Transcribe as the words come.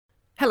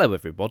Hello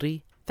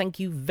everybody, thank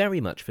you very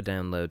much for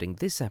downloading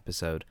this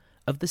episode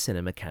of the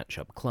Cinema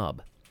Catch-Up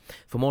Club.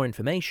 For more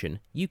information,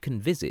 you can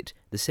visit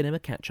the Cinema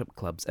Catch-Up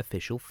Club's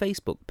official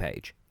Facebook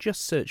page.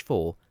 Just search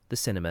for the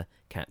Cinema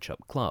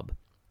Catch-Up Club.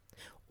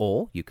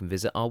 Or you can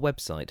visit our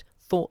website,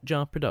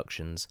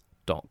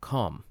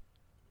 thoughtjarproductions.com.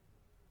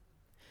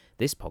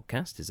 This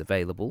podcast is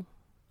available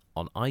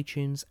on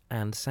iTunes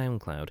and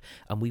SoundCloud,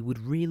 and we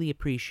would really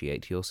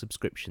appreciate your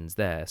subscriptions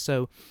there,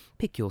 so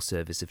pick your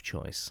service of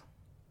choice.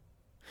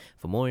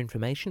 For more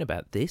information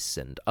about this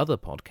and other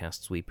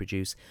podcasts we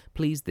produce,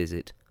 please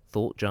visit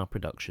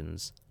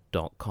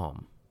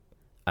thoughtjarproductions.com.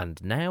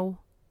 And now,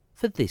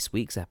 for this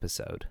week's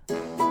episode.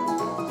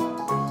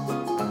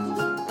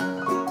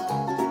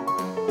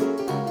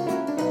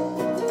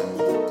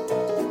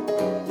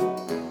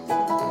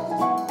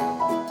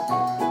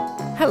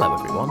 Hello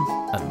everyone,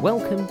 and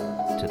welcome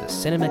to the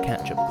Cinema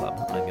Catch-Up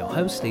Club. I'm your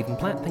host, Stephen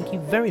Platt. Thank you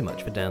very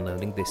much for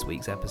downloading this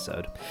week's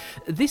episode.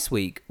 This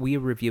week, we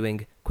are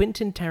reviewing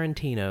Quentin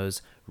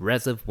Tarantino's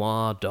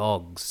Reservoir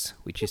Dogs,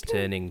 which is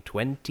turning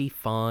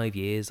 25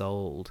 years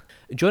old.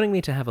 Joining me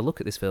to have a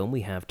look at this film,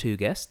 we have two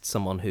guests,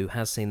 someone who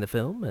has seen the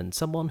film and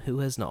someone who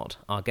has not.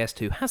 Our guest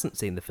who hasn't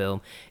seen the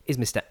film is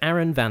Mr.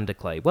 Aaron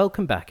Vanderklay.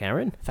 Welcome back,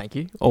 Aaron. Thank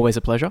you. Always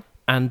a pleasure.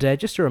 And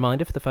just a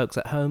reminder for the folks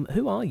at home,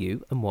 who are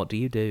you and what do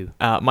you do?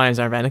 My name's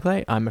Aaron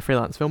Vanderklay. I'm a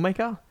freelance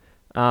filmmaker.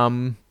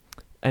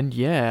 And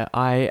yeah,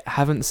 I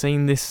haven't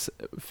seen this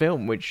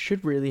film, which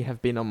should really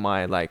have been on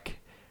my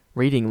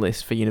reading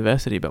list for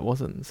university, but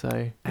wasn't.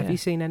 So have you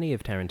seen any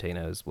of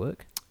Tarantino's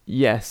work?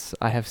 Yes,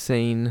 I have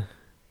seen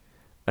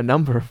a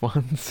number of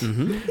ones,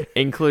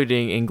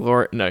 including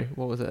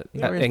Inglourious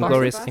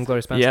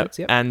Basterds.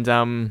 Yep. And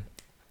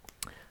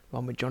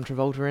one with John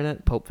Travolta in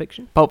it. Pulp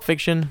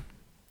Fiction.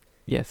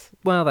 Yes.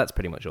 Well, that's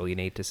pretty much all you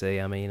need to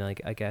see. I mean,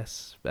 I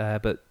guess. No,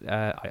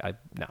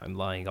 I'm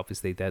lying.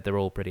 Obviously, they're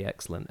all pretty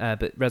excellent.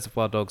 But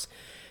Reservoir Dogs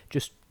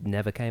just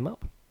never came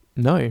up.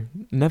 No,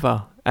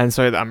 never. And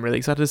so I'm really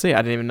excited to see it. I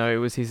didn't even know it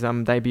was his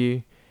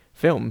debut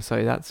film,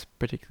 so that's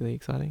particularly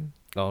exciting.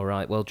 All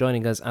right. Well,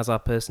 joining us as our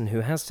person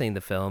who has seen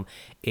the film,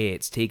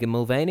 it's Tegan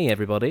Mulvany,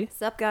 everybody.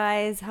 What's up,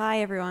 guys?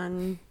 Hi,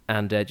 everyone.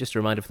 And just a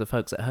reminder for the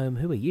folks at home,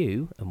 who are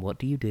you and what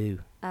do you do?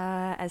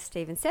 As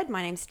Stephen said,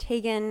 my name's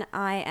Tegan.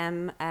 I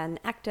am an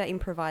actor,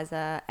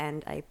 improviser,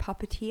 and a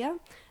puppeteer.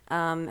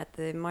 At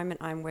the moment,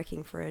 I'm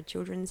working for a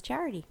children's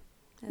charity.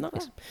 Nice.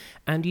 Well.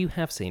 And you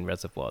have seen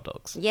Reservoir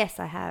Dogs? Yes,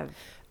 I have.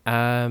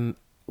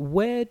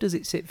 Where does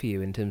it sit for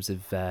you in terms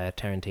of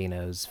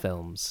Tarantino's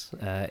films?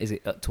 Is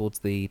it towards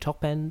the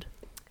top end?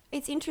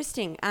 It's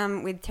interesting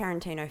with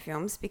Tarantino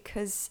films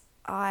because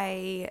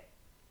I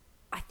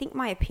think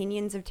my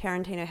opinions of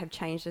Tarantino have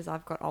changed as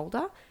I've got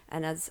older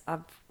and as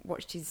I've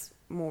watched his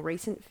more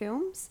recent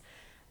films.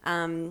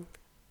 So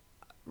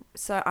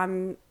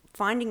I'm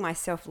finding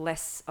myself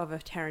less of a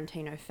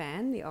Tarantino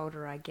fan the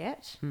older I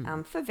get,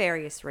 for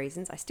various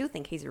reasons. I still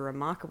think he's a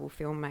remarkable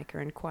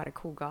filmmaker and quite a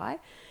cool guy.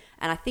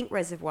 And I think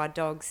Reservoir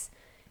Dogs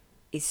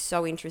is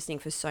so interesting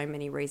for so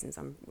many reasons,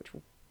 which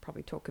we'll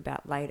probably talk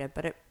about later.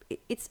 But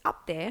it's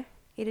up there.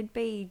 It'd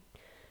be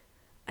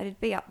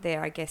up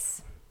there, I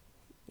guess.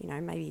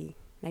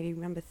 Maybe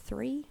number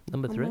 3.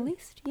 Number 3 on the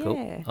list. Cool.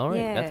 Yeah. All right,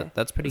 yeah.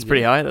 that's pretty. It's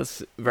pretty high.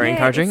 That's very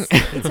encouraging.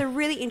 It's a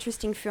really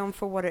interesting film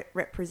for what it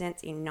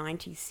represents in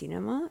 90s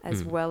cinema,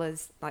 as well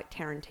as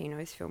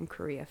Tarantino's film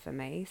career for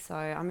me. So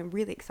I'm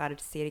really excited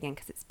to see it again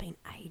because it's been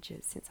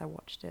ages since I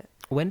watched it.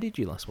 When did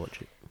you last watch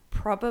it?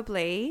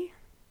 Probably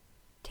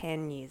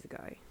 10 years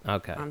ago.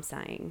 Okay. I'm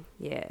saying,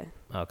 yeah.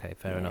 Okay,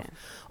 fair enough.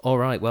 All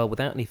right, well,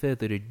 without any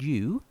further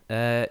ado,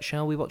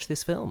 shall we watch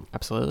this film?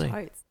 Absolutely.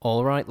 Totes.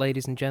 All right,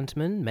 ladies and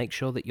gentlemen, make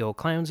sure that your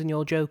clowns and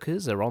your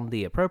jokers are on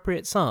the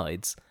appropriate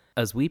sides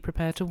as we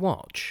prepare to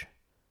watch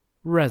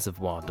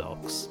Reservoir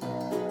Dogs.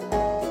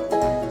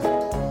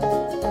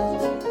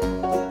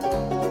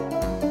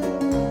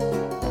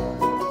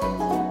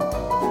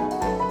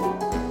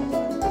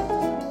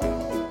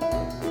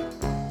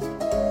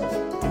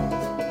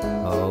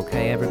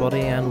 Okay,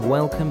 everybody, and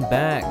welcome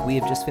back. We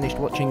have just finished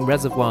watching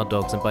Reservoir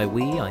Dogs, and by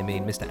we, I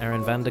mean Mr.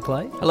 Aaron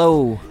Vanderklay.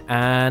 Hello.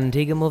 And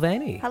Tegan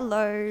Mulvany.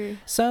 Hello.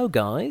 So,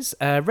 guys,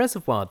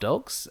 Reservoir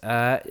Dogs,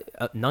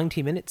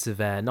 90 minutes of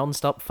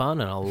non-stop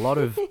fun and a lot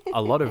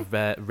of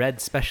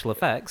red special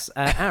effects.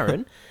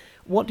 Aaron,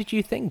 what did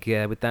you think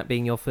with that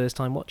being your first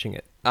time watching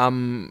it?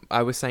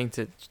 I was saying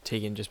to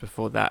Tegan just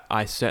before that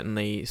I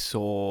certainly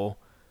saw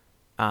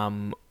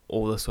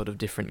all the sort of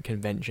different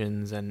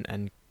conventions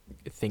and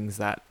things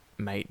that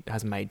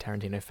has made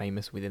Tarantino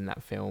famous within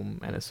that film,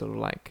 and it's sort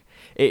of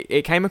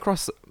it came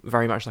across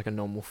very much like a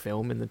normal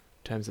film in the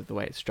terms of the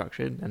way it's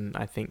structured. And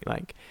I think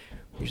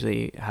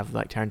usually have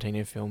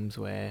Tarantino films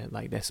where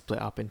they're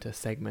split up into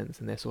segments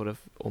and they're sort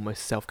of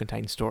almost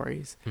self-contained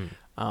stories,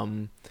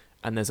 and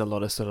there's a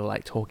lot of sort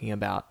of talking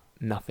about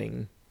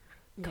nothing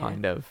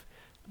kind of.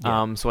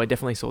 So I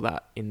definitely saw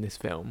that in this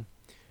film.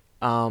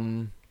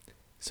 So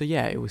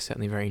yeah, it was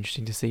certainly very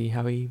interesting to see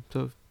how he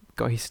sort of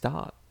got his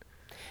start.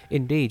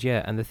 Indeed,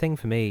 yeah. And the thing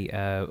for me,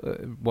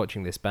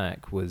 watching this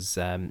back, was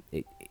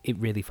it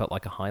really felt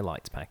like a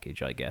highlights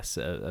package, I guess,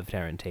 of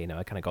Tarantino.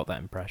 I kind of got that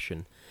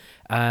impression.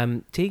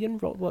 Tegan,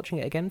 watching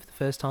it again for the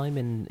first time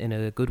in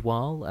a good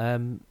while,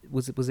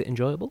 was it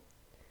enjoyable?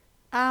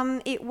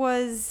 It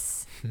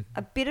was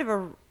a bit of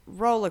a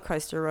roller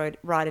coaster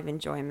ride of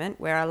enjoyment,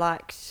 where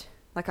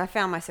I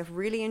found myself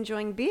really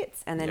enjoying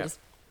bits and then just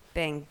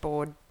being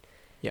bored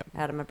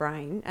out of my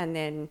brain. And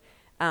then,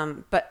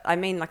 but I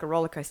mean like a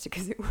roller coaster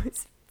because it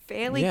was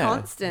fairly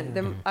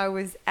constant. I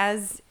was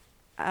as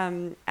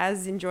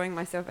enjoying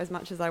myself as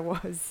much as I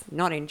was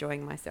not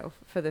enjoying myself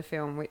for the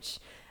film, which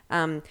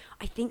I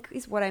think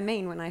is what I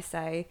mean when I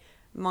say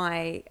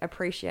my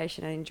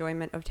appreciation and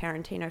enjoyment of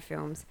Tarantino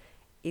films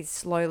is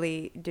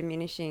slowly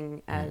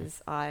diminishing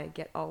as I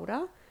get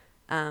older,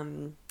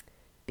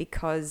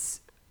 because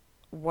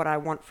what I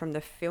want from the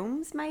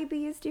films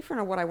maybe is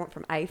different, or what I want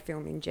from a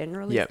film in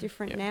general is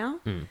different now.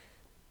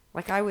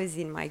 Like I was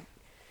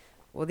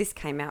this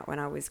came out when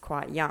I was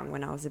quite young,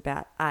 when I was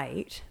about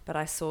 8, but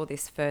I saw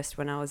this first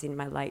when I was in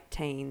my late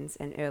teens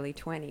and early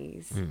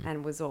 20s,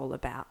 and was all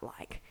about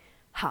like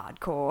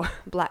hardcore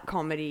black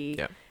comedy.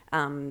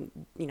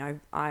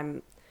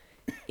 I'm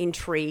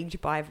intrigued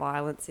by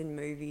violence in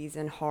movies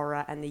and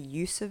horror and the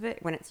use of it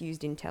when it's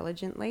used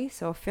intelligently.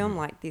 So a film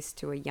like this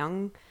to a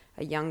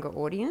younger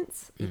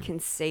audience, you can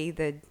see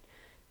the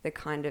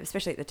kind of,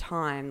 especially at the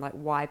time, like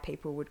why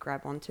people would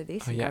grab onto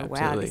this and go,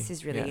 wow, this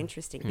is really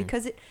interesting,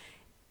 because it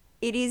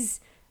is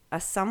a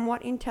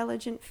somewhat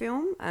intelligent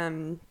film.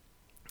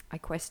 I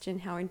question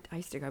how I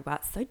used to go, wow,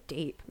 it's so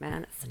deep,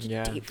 man. It's such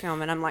a deep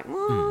film. And I'm like,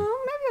 well,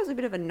 maybe I was a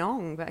bit of a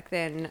nong back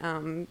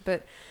then.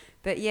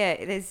 But yeah,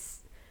 it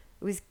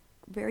was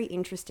very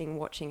interesting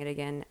watching it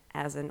again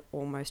as an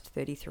almost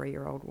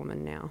 33-year-old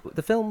woman now.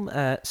 The film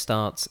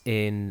starts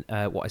in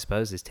what I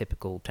suppose is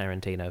typical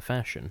Tarantino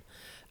fashion,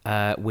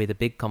 with a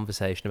big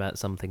conversation about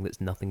something that's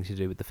nothing to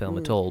do with the film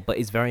at all, but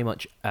is very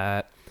much...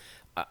 I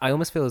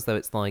almost feel as though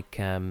it's like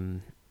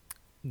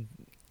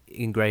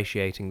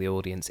ingratiating the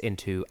audience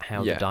into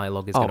how the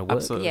dialogue is going to work.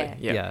 Absolutely.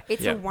 Yeah.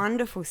 It's a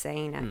wonderful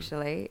scene,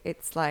 actually.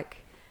 It's like,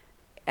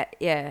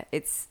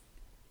 it's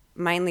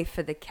mainly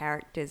for the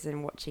characters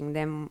and watching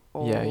them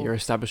all. Yeah, you're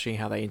establishing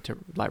how they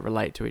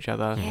relate to each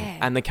other. Yeah.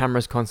 And the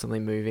camera's constantly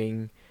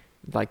moving.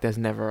 Like, there's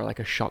never like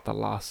a shot that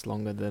lasts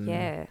longer than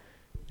a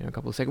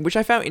couple of seconds, which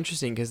I found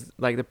interesting because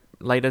like the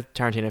later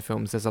Tarantino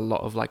films, there's a lot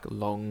of like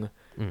long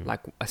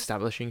like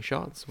establishing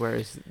shots,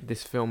 whereas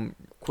this film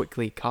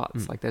quickly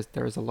cuts. Like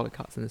there is a lot of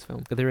cuts in this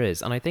film. There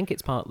is, and I think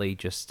it's partly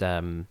just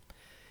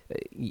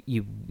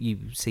you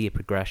see a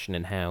progression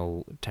in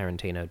how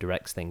Tarantino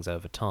directs things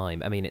over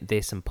time. I mean,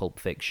 this and Pulp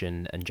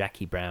Fiction and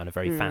Jackie Brown are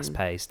very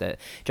fast-paced.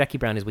 Jackie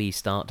Brown is where you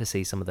start to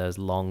see some of those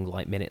long,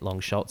 like minute-long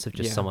shots of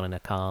just someone in a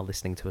car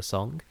listening to a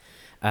song.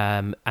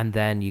 And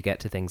then you get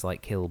to things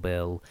like Kill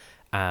Bill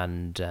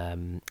and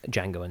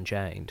Django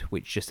Unchained,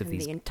 which just have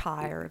these... the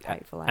entire of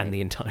Hateful Eight. And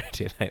the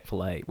entirety of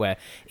Hateful Eight, where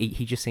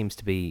he just seems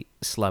to be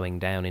slowing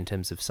down in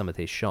terms of some of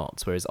his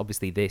shots, whereas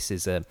obviously this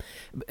is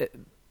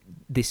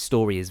this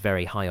story is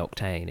very high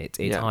octane.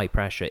 It's high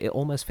pressure. It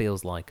almost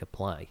feels like a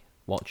play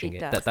watching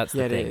it. That's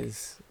the thing. It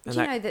is. Do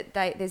you know that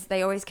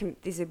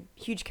there's a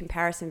huge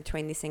comparison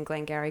between this and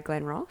Glengarry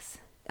Glen Ross?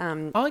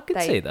 I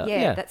could see that.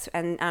 Yeah. That's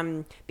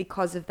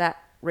because of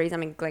that reason. I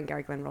mean,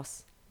 Glengarry Glen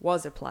Ross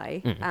was a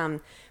play,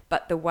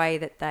 but the way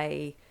that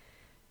they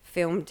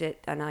filmed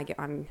it, and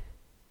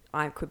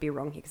I could be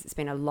wrong here because it's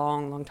been a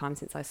long, long time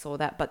since I saw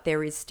that, but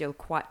there is still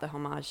quite the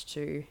homage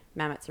to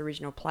Mamet's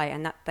original play,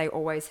 and that they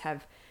always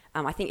have.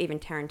 I think even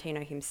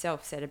Tarantino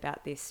himself said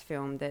about this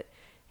film that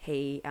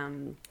he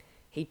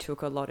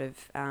took a lot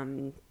of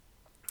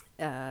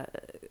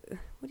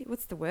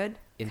what's the word?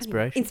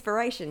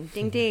 Inspiration.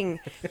 Ding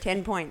ding.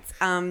 10 points.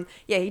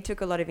 He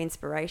took a lot of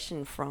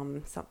inspiration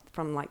from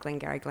like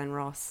Glengarry Glen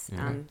Ross.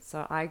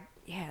 So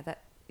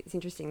it's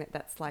interesting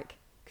that's like,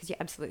 because you're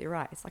absolutely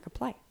right. It's like a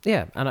play.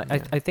 Yeah, and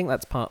I think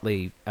that's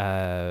partly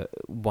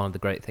one of the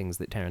great things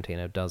that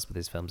Tarantino does with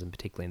his films, and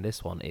particularly in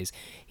this one, is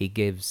he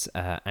gives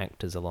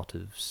actors a lot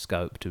of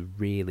scope to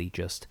really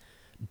just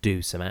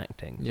do some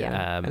acting.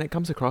 Yeah, and it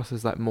comes across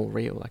as like more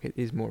real, like it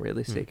is more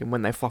realistic. And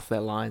when they fluff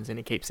their lines and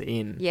it keeps it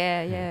in.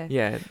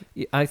 Yeah.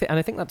 I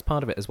think that's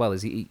part of it as well,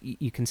 is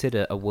you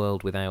consider a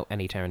world without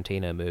any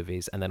Tarantino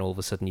movies, and then all of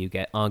a sudden you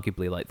get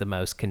arguably like the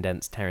most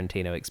condensed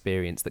Tarantino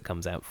experience that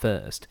comes out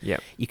first. Yeah.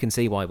 You can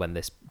see why when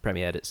this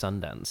premiered at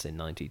Sundance in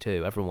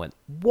 '92, everyone went,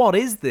 "What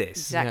is this?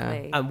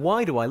 Exactly. And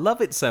why do I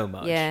love it so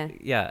much?"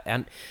 Yeah.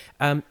 And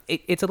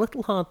it's a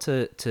little hard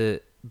to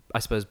I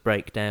suppose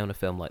break down a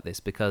film like this,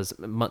 because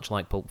much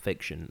like Pulp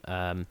Fiction,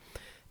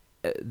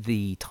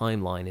 the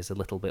timeline is a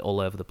little bit all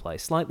over the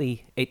place.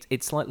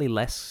 It's slightly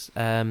less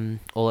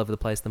all over the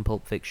place than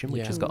Pulp Fiction,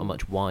 which has got a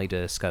much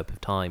wider scope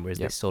of time, whereas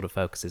this sort of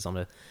focuses on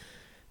a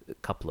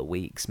couple of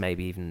weeks,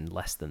 maybe even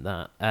less than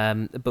that.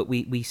 But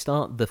we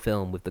start the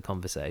film with the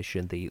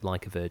conversation, the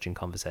Like a Virgin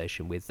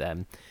conversation with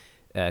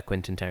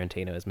Quentin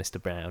Tarantino as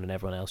Mr. Brown, and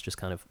everyone else just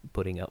kind of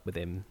putting up with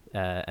him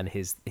and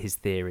his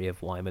theory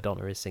of why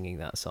Madonna is singing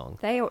that song.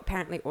 They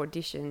apparently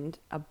auditioned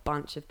a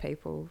bunch of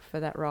people for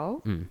that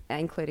role,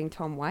 including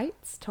Tom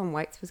Waits. Tom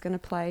Waits was going to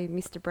play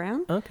Mr.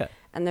 Brown. Okay.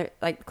 And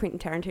Quentin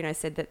Tarantino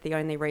said that the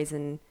only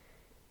reason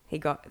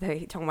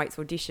Tom Waits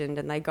auditioned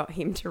and they got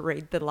him to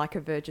read the Like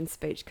a Virgin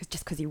speech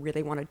because he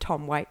really wanted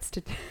Tom Waits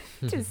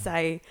to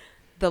say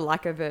the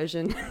Like a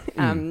Virgin.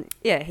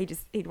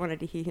 He wanted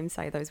to hear him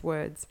say those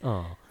words.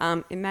 Oh.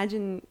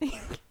 Imagine,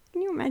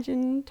 can you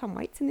imagine Tom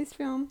Waits in this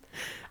film?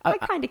 I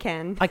kind of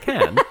can. I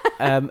can,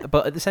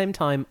 but at the same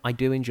time, I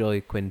do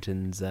enjoy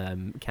Quentin's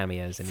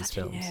cameos in his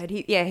films.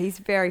 He's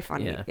very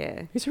funny.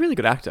 Yeah. He's a really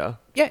good actor.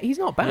 Yeah, he's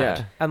not bad.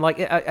 Yeah. And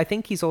I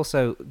think he's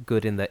also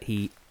good in that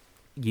he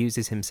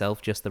uses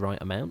himself just the right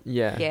amount.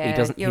 Yeah. Yeah, he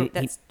doesn't.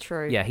 that's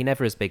true. Yeah, he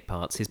never has big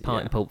parts. His part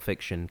Yeah. in Pulp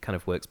Fiction kind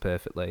of works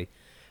perfectly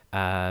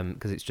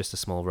because it's just a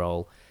small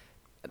role.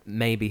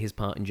 Maybe his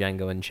part in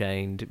Django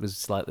Unchained was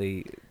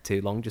slightly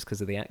too long just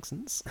because of the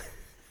accents.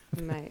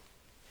 Mate.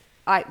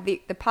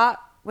 The part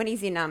when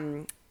he's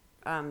in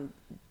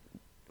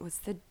what's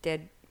the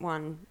dead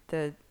one?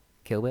 The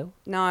Kill Bill?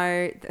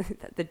 No,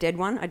 the dead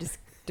one. I just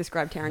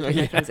described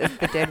Tarantino films as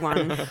the dead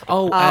one.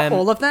 All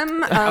of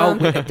them.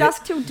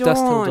 Dusk Till Dawn.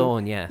 Dusk Till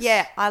Dawn, yes.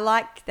 Yeah,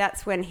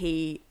 that's when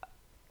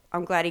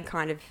I'm glad he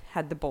kind of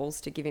had the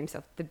balls to give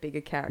himself the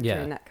bigger character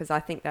in that, because I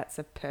think that's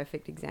a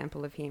perfect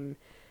example of him.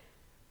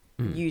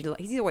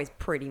 He's always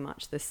pretty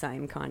much the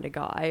same kind of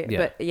guy,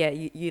 but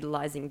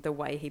utilizing the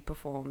way he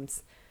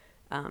performs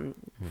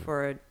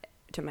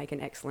to make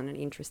an excellent and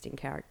interesting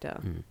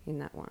character in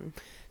that one.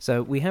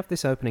 So we have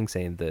this opening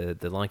scene,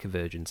 the Like a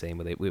Virgin scene,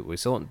 where we're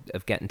sort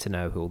of getting to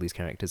know who all these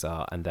characters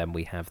are, and then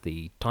we have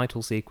the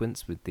title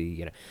sequence with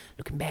the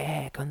looking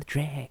back on the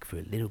track for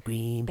a little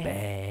green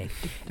bag,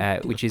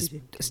 which is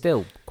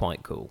still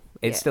quite cool.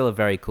 It's still a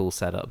very cool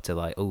setup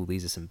to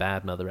these are some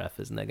bad mother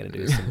effers and they're going to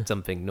do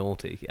something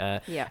naughty.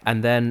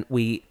 And then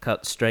we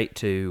cut straight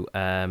to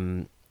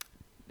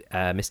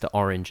Mr.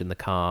 Orange in the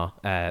car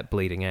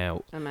bleeding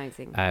out.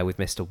 Amazing. With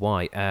Mr.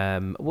 White.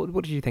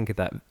 What did you think of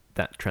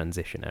that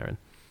transition,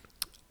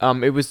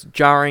 Aaron? It was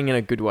jarring in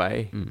a good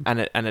way, and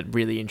it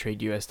really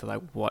intrigued you as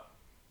to what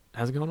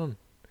has gone on.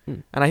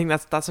 And I think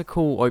that's a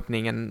cool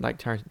opening, and there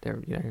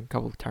a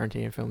couple of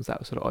Tarantino films that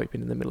were sort of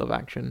open in the middle of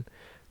action.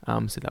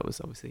 So that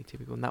was obviously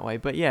typical in that way.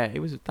 But yeah,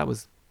 that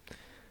was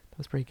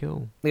pretty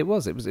cool. It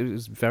was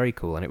very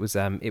cool, and it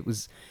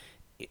was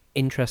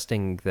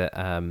interesting that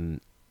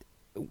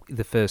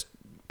the first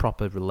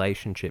proper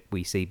relationship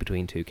we see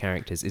between two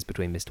characters is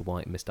between Mr.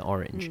 White and Mr.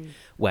 Orange,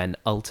 when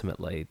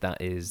ultimately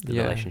that is the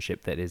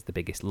relationship that is the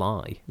biggest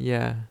lie.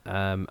 Yeah.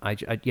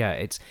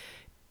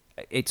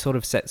 It sort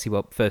of sets you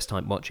up first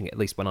time watching it. At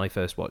least when I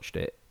first watched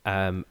it,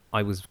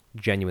 I was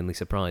genuinely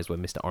surprised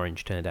when Mr.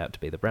 Orange turned out to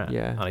be the Brat.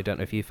 Yeah. And I don't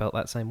know if you felt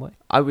that same way.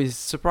 I was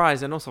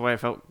surprised, and also I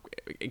felt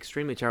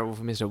extremely terrible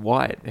for Mr.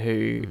 White,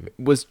 who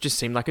just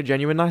seemed like a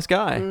genuine nice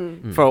guy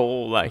for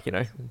all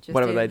Just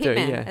whatever they do.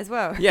 Yeah. As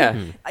well.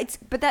 Yeah.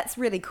 But that's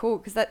really cool,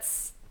 because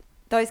that's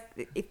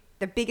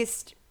the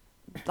biggest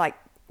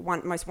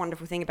most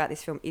wonderful thing about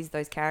this film is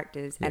those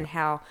characters and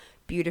how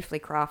beautifully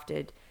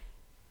crafted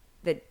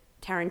that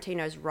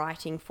Tarantino's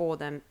writing for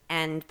them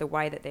and the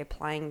way that they're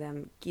playing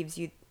them gives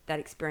you that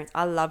experience.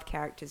 I love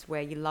characters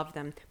where you love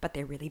them, but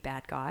they're really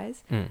bad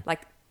guys.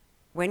 Like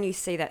when you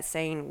see that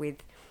scene with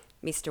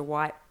Mr.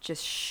 White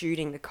just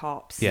shooting the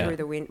cops through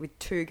the wind with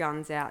 2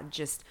 guns out,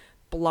 just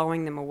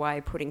blowing them away,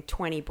 putting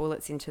 20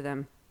 bullets into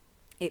them,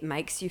 it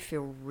makes you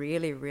feel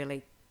really,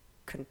 really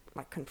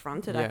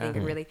confronted, I think,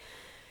 and really,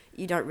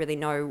 you don't really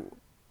know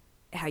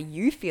how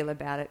you feel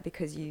about it,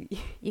 because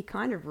you're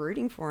kind of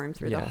rooting for him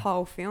through the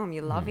whole film.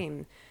 You love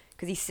him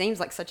because he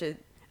seems like such a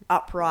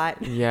upright,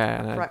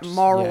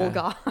 moral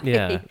guy.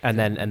 Yeah, and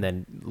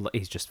then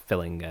he's just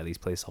filling these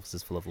police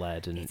officers full of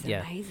lead, and it's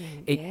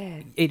amazing.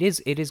 It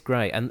is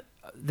great. And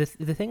the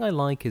thing I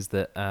like is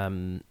that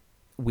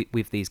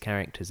with these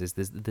characters is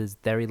there's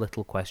very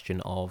little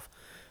question of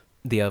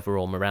the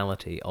overall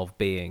morality of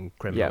being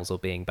criminals or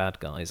being bad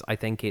guys. I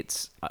think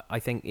it's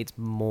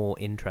more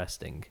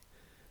interesting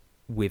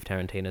with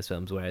Tarantino's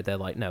films, where they're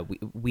like, no,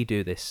 we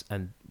do this,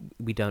 and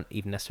we don't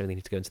even necessarily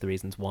need to go into the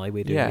reasons why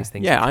we're doing these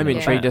things. Yeah, I'm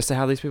intrigued as to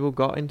how these people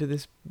got into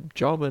this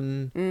job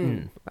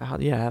and how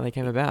they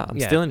came about. I'm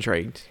still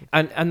intrigued.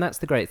 And that's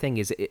the great thing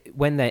is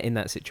when they're in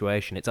that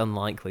situation, it's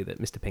unlikely that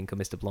Mr. Pink or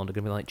Mr. Blonde are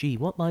going to be like, gee,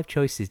 what life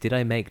choices did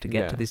I make to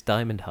get to this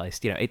diamond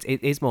heist?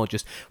 It is more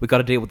just, we've got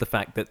to deal with the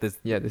fact that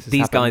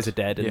these guys are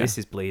dead and this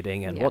is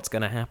bleeding and what's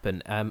going to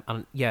happen.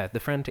 And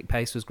the frantic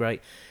pace was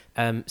great.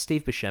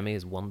 Steve Buscemi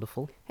is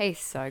wonderful. He's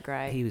so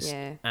great. He was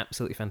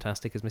absolutely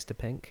fantastic as Mr.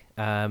 Pink.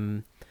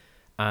 And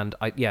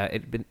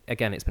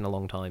it's been a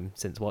long time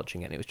since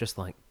watching it. And it was just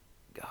like,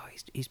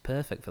 he's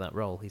perfect for that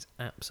role. He's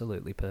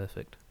absolutely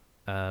perfect.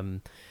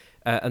 And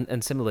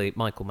similarly,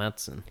 Michael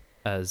Madsen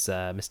as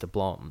Mr.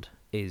 Blonde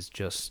is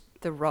just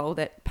the role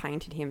that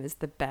painted him as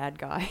the bad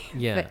guy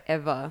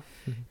forever.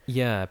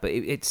 Yeah, but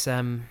it's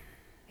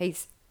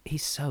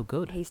he's so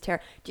good. He's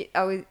terrible.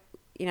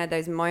 you know,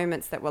 those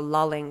moments that were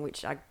lulling,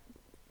 which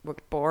were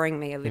boring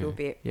me a little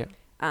bit. Yeah.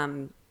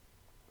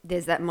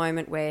 There's that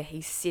moment where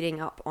he's sitting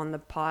up on the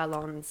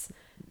pylons,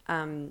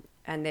 and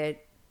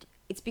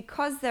it's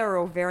because they're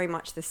all very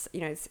much this,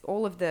 you know, it's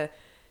all of the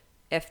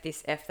F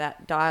this, F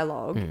that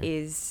dialogue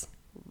is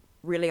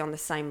really on the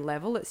same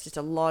level. It's just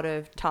a lot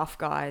of tough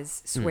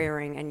guys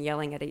swearing and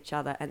yelling at each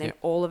other. And then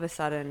all of a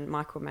sudden,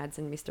 Michael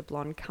Madsen, Mr.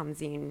 Blonde,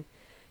 comes in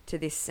to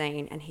this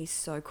scene and he's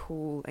so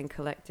cool and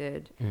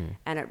collected.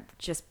 And it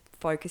just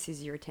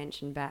focuses your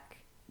attention back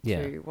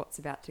to what's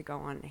about to go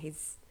on.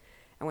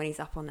 And when he's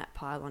up on that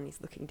pylon, he's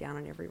looking down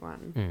on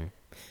everyone,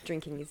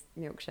 drinking his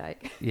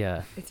milkshake.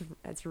 Yeah.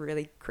 It's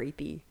really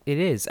creepy. It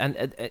is.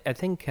 And I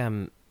think,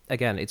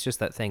 again, it's just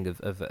that thing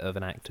of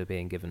an actor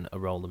being given a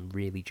role and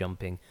really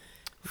jumping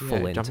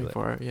full into jumping it.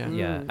 for it, yeah.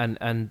 Yeah,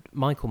 and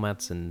Michael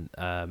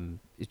Madsen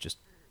is just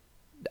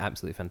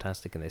absolutely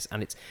fantastic in this.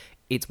 And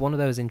it's one of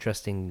those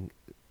interesting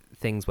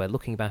things where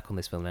looking back on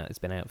this film now, it's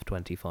been out for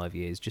 25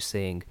 years, just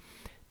seeing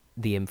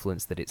the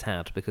influence that it's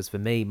had, because for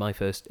me, my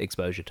first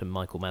exposure to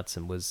Michael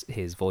Madsen was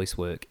his voice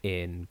work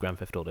in Grand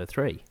Theft Auto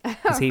 3,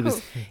 because he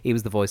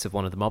was the voice of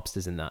one of the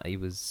mobsters in that. He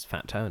was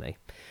Fat Tony,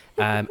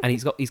 and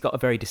he's got a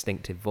very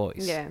distinctive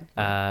voice. Yeah.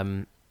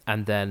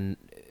 And then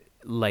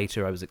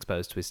later, I was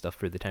exposed to his stuff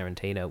through the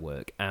Tarantino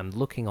work, and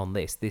looking on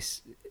this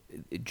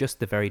just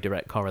the very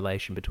direct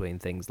correlation between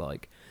things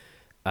like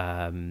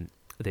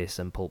this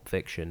and Pulp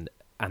Fiction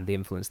and the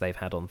influence they've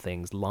had on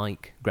things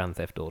like Grand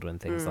Theft Auto and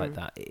things like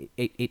that.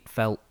 It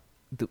felt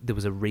there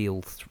was a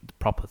real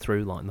proper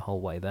through line the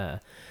whole way there,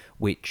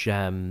 which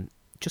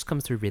just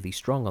comes through really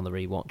strong on the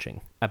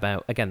rewatching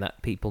about, again,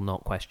 that people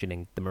not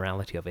questioning the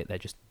morality of it, they're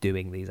just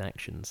doing these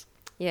actions.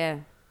 Yeah.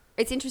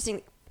 It's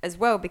interesting as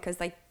well because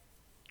they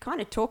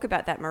kind of talk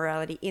about that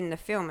morality in the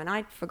film, and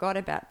I forgot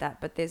about that,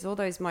 but there's all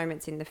those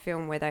moments in the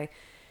film where they,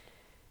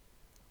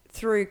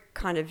 through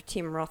kind of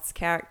Tim Roth's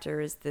character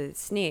as the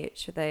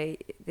snitch,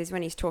 there's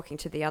when he's talking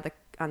to the other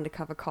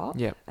undercover cop,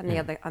 and the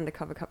other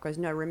undercover cop goes,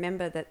 no,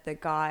 remember that the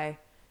guy,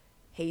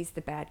 he's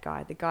the bad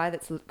guy. The guy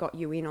that's got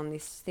you in on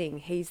this thing,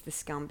 he's the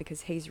scum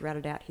because he's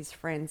ratted out his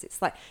friends. It's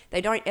like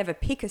they don't ever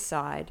pick a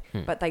side,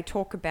 but they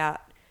talk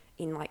about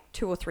in like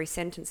 2 or 3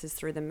 sentences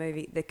through the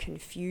movie the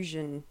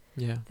confusion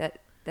that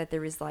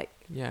there is, like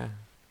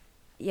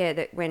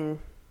that when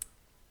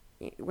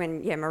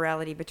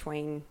morality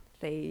between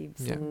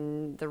thieves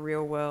and the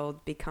real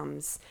world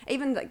becomes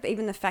even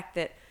the fact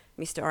that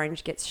Mr.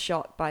 Orange gets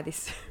shot by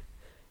this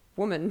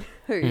woman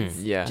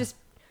who's just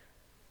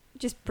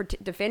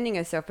defending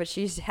herself, but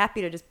she's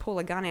happy to just pull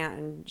a gun out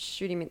and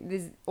shoot him.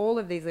 There's all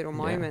of these little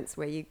moments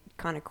where you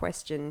kind of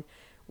question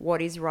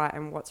what is right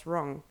and what's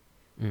wrong.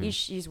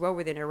 She's well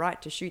within her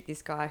right to shoot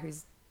this guy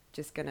who's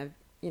just going to,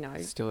 you know...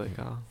 Steal a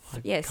car.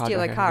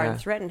 Steal a car and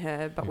threaten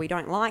her, but we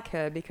don't like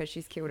her because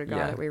she's killed a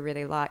guy that we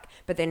really like.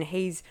 But then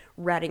he's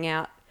ratting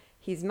out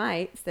his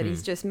mates that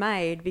he's just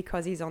made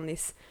because he's on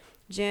this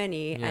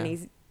journey and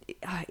he's...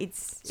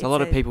 It's a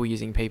lot of people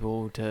using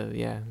people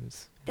to...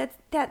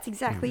 That's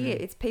exactly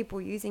it. It's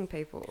people using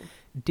people.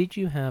 Did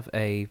you have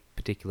a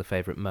particular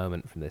favourite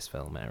moment from this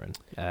film, Aaron?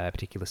 A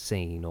particular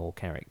scene or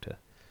character?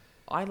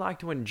 I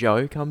liked when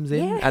Joe comes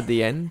in at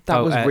the end. That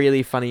was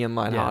really funny and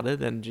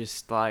lighthearted, and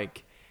just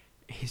like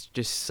he's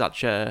just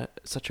such a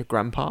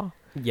grandpa.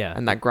 Yeah,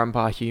 and that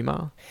grandpa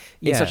humor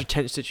in such a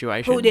tense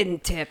situation. Who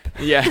didn't tip?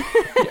 Yeah,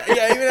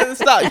 even at the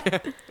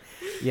start.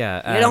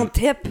 Yeah, you don't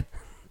tip.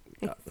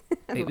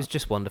 It was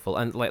just wonderful,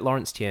 and like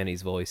Lawrence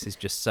Tierney's voice is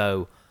just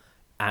so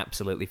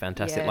absolutely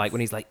fantastic. Yes. Like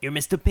when he's like, "You're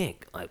Mr.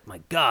 Pink," like, my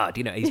God,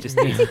 you know, he's just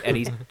and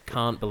he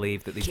can't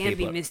believe that these can't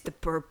people be Mr.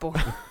 Purple.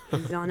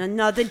 He's on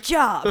another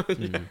job.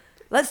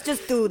 Let's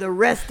just do the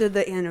rest of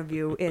the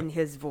interview in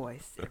his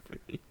voice.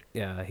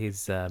 Yeah,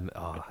 he's but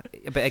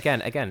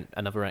again,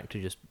 another actor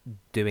just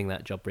doing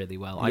that job really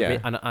well.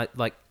 I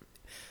like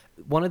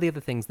one of the other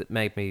things that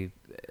made me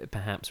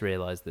perhaps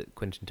realize that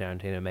Quentin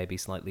Tarantino maybe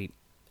slightly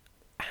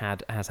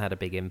has had a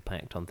big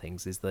impact on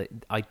things is that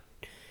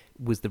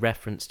was the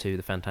reference to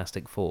the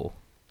Fantastic Four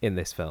in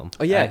this film.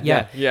 Oh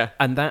yeah.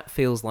 And that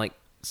feels like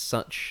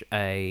such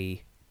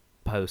a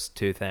post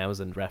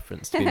 2000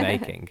 reference to be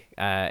making.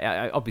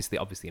 Obviously,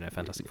 you know,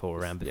 Fantastic Four were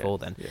around before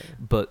then,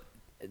 but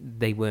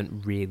they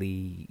weren't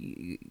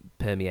really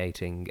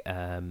permeating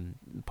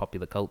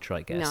popular culture,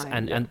 I guess. No.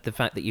 And the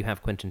fact that you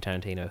have Quentin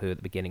Tarantino, who at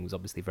the beginning was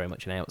obviously very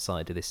much an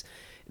outsider, this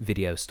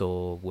video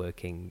store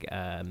working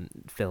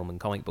film and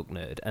comic book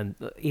nerd, and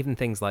even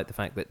things like the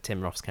fact that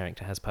Tim Roth's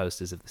character has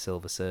posters of the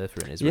Silver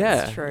Surfer in his room.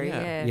 That's true.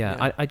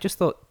 Yeah. I just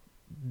thought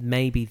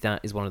maybe that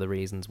is one of the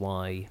reasons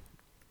why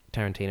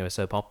Tarantino is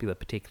so popular,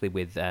 particularly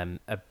with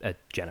a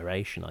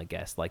generation, I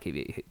guess, like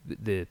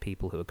the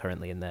people who are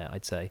currently in there,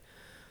 I'd say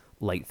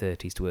late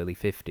 30s to early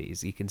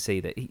 50s. You can see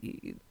that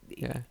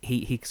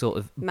he sort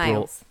of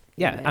males,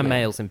 and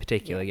males in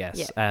particular,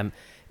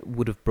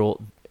 would have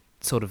brought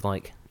sort of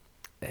like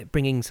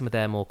bringing some of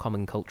their more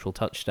common cultural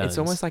touchstones. It's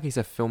almost like he's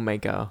a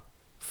filmmaker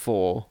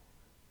for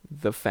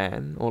the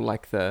fan, or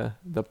like the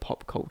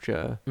pop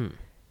culture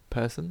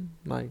person.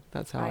 Like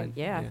that's how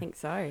I think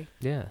so.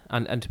 Yeah,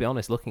 and to be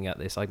honest, looking at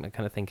this, I'm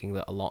kind of thinking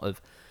that a lot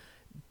of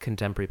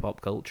contemporary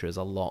pop culture is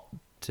a lot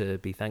to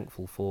be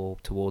thankful for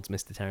towards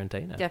Mr.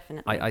 Tarantino.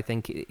 Definitely. I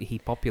think he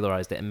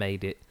popularized it and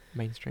made it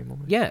mainstream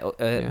almost. Yeah,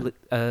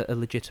 a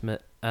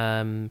legitimate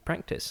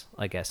practice,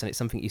 I guess, and it's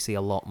something you see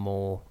a lot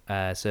more.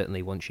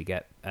 Certainly, once you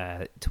get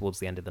towards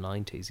the end of the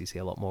 90s, you see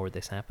a lot more of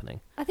this happening.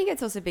 I think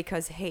it's also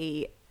because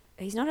he's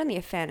not only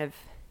a fan of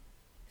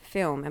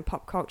film and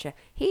pop culture,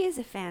 he is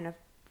a fan of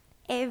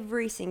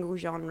every single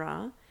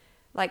genre.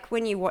 Like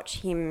when you watch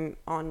him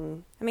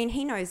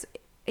he knows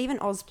even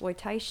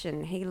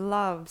Ozploitation. He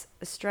loves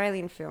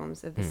Australian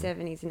films of the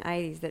 70s and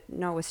 80s that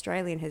no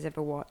Australian has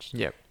ever watched.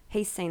 Yep.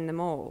 He's seen them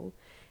all.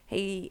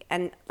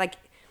 Even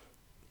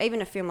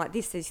a film like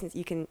this, it's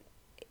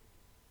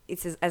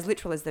as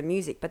literal as the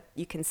music, but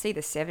you can see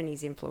the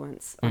 70s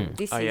influence.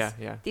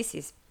 This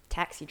is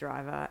Taxi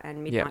Driver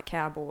and Midnight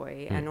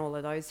Cowboy and all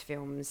of those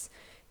films.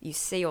 You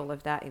see all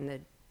of that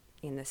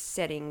in the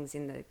settings,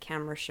 in the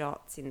camera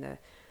shots, even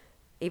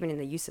in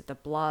the use of the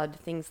blood,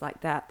 things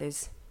like that.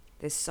 There's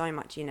so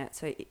much in it.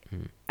 So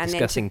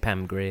Discussing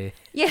Pam Grier.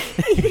 Yeah,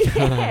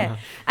 yeah.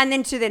 And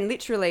then to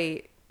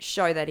literally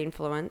show that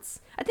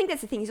influence. I think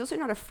that's the thing. He's also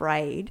not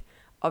afraid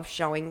of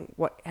showing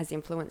what has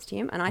influenced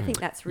him, and I think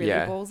that's really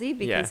ballsy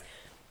because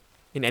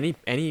in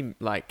any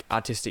like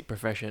artistic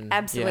profession,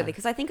 absolutely.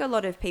 Because I think a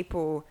lot of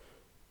people,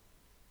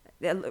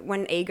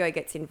 when ego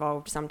gets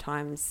involved,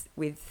 sometimes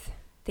with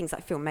things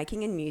like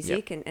filmmaking and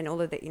music and all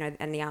of the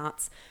and the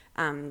arts,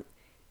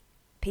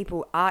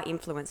 people are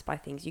influenced by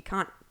things. You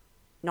can't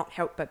not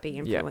help but be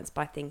influenced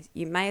by things.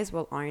 You may as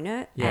well own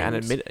it. And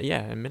admit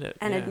it.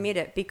 Admit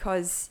it,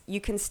 because you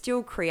can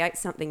still create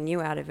something new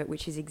out of it,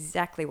 which is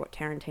exactly what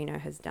Tarantino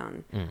has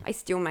done. I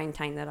still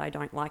maintain that I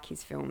don't like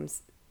his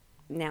films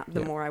now, the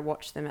more I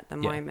watch them at the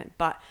moment.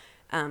 But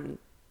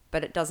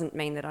it doesn't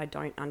mean that I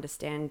don't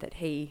understand that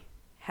he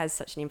has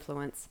such an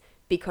influence,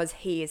 because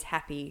he is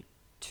happy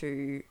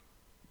to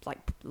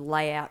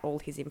lay out all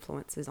his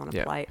influences on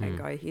a plate and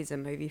go, here's a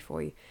movie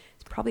for you.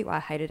 It's probably why I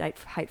hated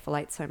Hateful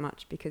Eight so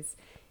much, because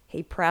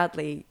he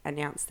proudly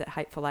announced that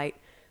Hateful Eight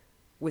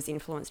was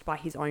influenced by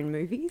his own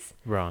movies.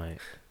 Right.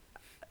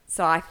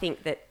 So I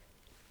think that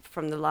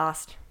from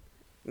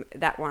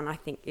that one, I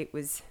think it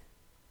was...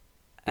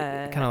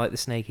 kind of like the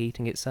snake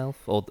eating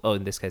itself, or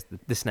in this case,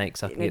 the snake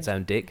sucking its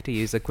own dick, to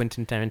use a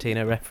Quentin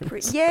Tarantino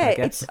reference.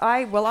 Yeah,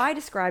 I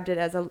described it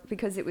as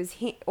because it was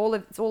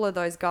all of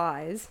those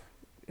guys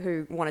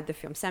who wanted the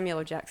film. Samuel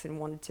L. Jackson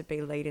wanted to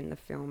be lead in the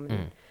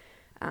film,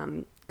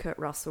 and Kurt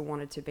Russell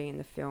wanted to be in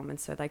the film, and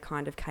so they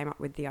kind of came up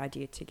with the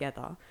idea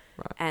together.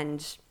 Right.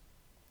 And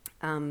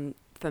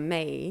for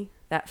me,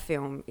 that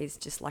film is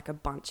just like a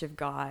bunch of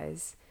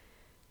guys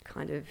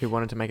kind of... Who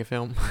wanted to make a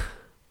film?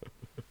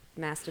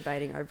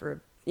 masturbating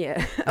over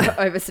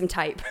over some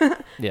tape.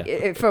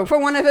 For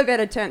want of a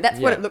better term. That's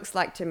what it looks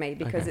like to me,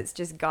 because it's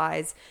just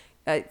guys,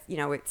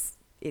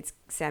 it's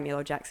Samuel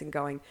L. Jackson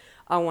going,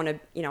 I want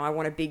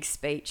a big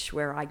speech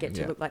where I get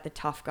to look like the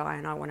tough guy,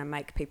 and I want to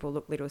make people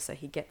look little. So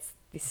he gets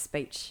this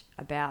speech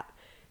about,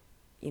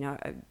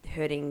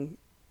 hurting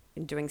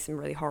and doing some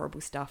really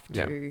horrible stuff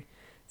to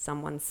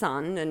someone's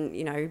son.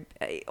 And,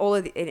 all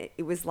of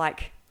it was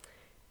like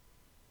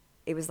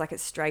it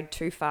strayed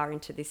too far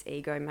into this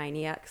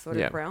egomaniac sort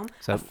of realm.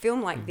 So, a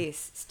film like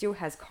this still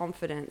has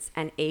confidence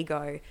and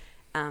ego,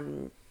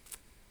 and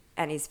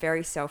is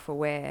very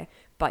self-aware,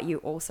 but you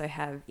also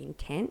have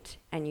intent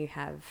and you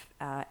have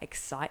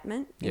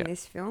excitement in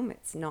this film.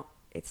 It's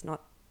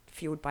not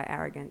fueled by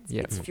arrogance.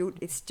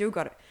 It's still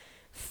got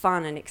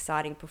fun and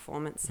exciting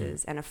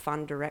performances and a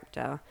fun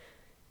director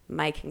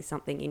making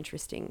something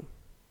interesting.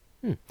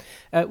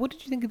 What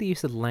did you think of the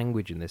use of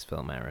language in this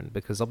film, Aaron?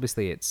 Because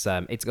obviously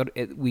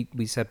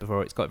we said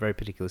before, it's got a very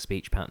particular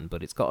speech pattern,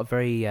 but it's got a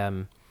very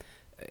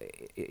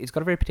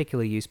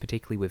particular use,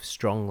 particularly with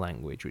strong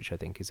language, which I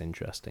think is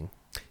interesting.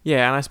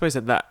 Yeah, and I suppose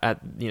in the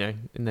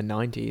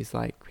 90s,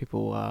 like,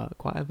 people are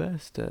quite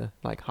averse to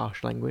like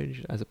harsh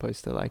language, as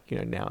opposed to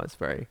now it's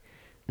very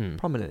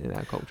prominent in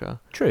our culture.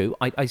 True.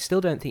 I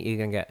still don't think you're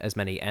going to get as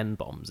many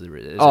N-bombs as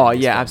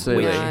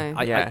absolutely.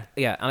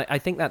 I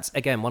think that's,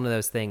 again, one of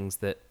those things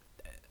that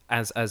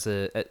as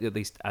a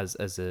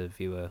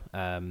viewer,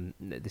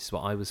 this is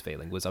what I was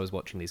feeling, was I was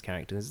watching these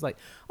characters. It's like,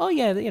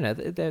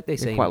 they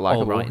seem quite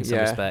likable, all right in some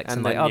respects,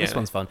 and this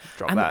one's fun,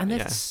 and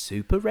they're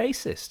super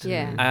racist.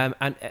 Yeah.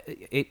 And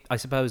I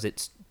suppose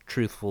it's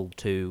truthful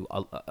to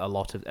a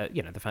lot of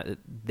the fact that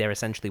they're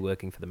essentially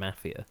working for the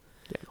mafia,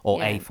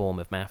 or a form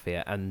of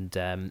mafia, and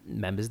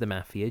members of the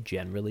mafia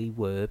generally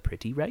were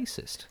pretty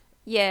racist.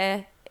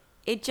 Yeah,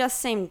 it just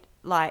seemed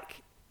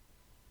like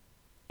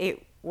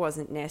it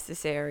wasn't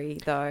necessary,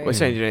 though. Well, it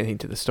didn't do anything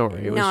to the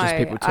story. It was just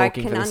people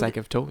talking for the sake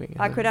of talking.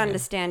 I could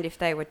understand if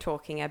they were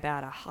talking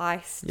about a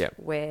heist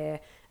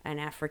where an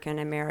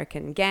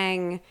African-American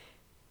gang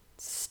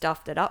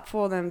stuffed it up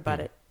for them, but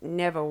it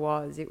never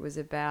was. It was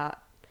about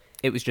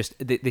It was just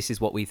this is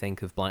what we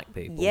think of black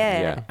people.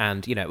 Yeah.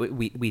 And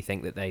we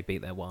think that they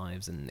beat their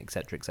wives and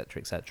etc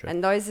etc etc.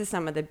 And those are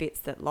some of the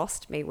bits that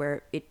lost me,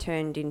 where it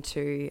turned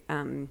into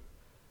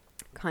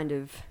kind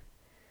of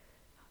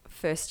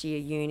first year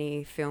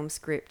uni film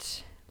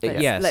script.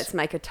 Let's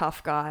make a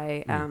tough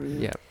guy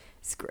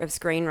of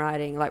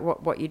screenwriting, like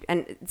what you,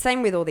 and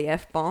same with all the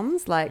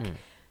F-bombs. Like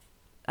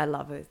I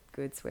love a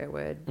good swear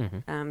word.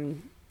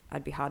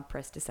 I'd be hard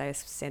pressed to say a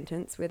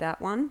sentence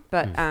without one,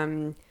 but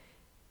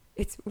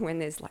it's when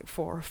there's like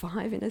 4 or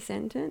 5 in a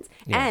sentence.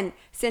 And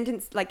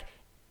sentence, like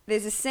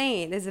there's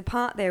a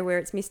part there where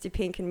it's Mr.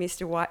 Pink and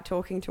Mr. White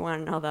talking to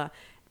one another,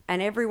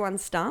 and everyone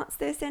starts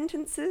their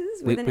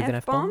sentences with an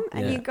F-bomb,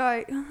 and you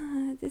go,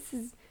 this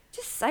is,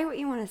 just say what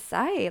you want to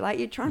say. Like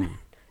you're trying to,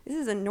 this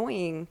is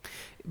annoying.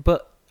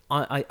 But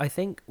I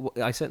think,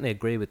 I certainly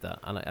agree with that.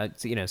 And I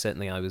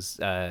certainly I was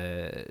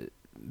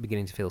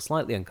beginning to feel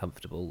slightly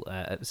uncomfortable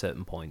at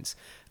certain points.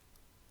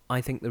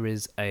 I think there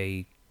is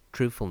a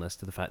truthfulness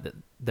to the fact that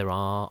there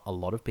are a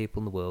lot of people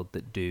in the world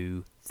that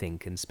do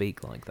think and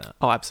speak like that.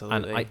 Oh,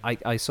 absolutely. And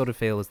I sort of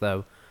feel as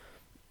though,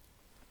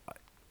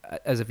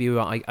 as a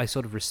viewer, I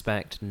sort of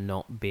respect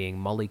not being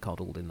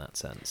mollycoddled in that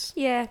sense.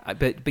 Yeah.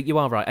 But you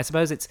are right. I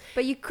suppose it's...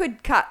 But you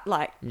could cut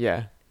like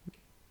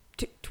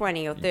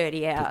 20 or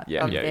 30 out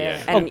of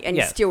there, and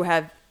you still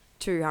have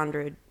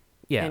 200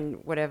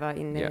 and whatever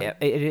in there. Yeah,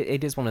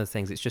 it is one of the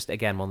things. It's just,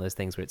 again, one of those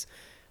things where it's,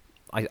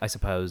 I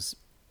suppose...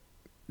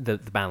 The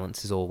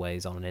balance is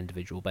always on an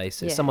individual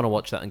basis. Yeah. Someone will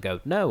watch that and go,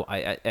 no,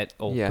 Quentin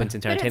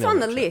Tarantino. But it's on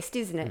the list,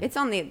 isn't it? It's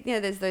on the,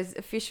 there's those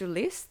official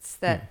lists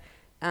that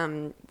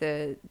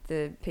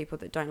the people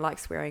that don't like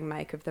swearing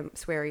make of the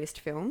sweariest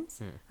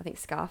films. I think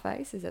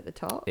Scarface is at the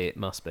top. It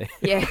must be.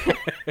 Yeah.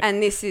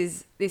 And this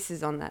is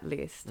on that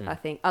list, I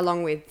think,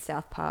 along with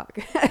South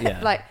Park.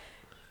 Yeah. Like,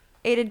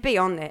 it'd be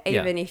on there,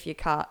 even if you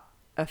cut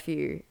a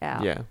few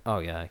out. Yeah. Oh,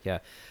 yeah.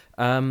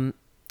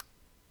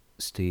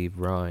 Steve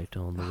Wright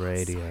on the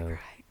radio. So great.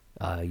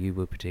 You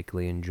were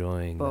particularly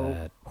enjoying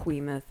that.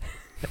 Whemoth.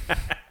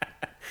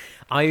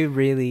 I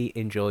really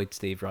enjoyed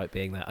Steve Wright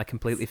being there. I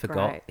completely It's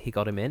forgot great. he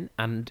got him in,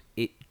 and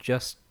it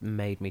just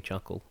made me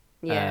chuckle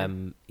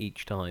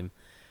each time.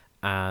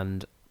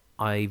 And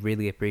I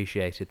really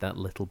appreciated that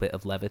little bit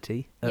of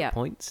levity at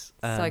points.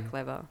 So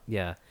clever.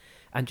 Yeah.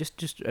 And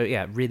just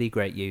really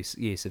great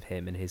use of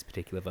him and his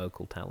particular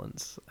vocal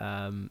talents.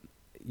 I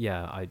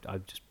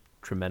just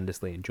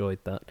tremendously enjoyed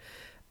that.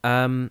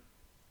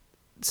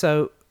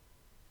 So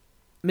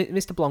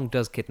Mr. Blanc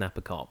does kidnap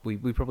a cop. We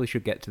probably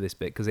should get to this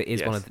bit because it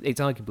is it's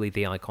arguably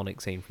the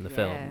iconic scene from the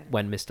film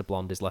when Mr.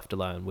 Blonde is left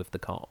alone with the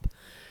cop.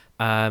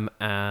 And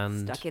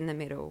stuck in the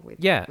middle with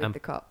the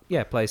cop.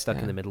 Yeah, plays stuck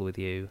in the middle with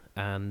you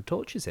and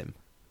tortures him.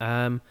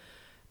 And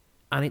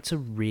it's a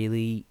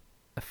really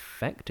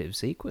effective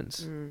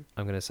sequence. I'm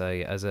going to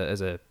say, as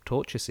a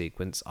torture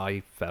sequence, I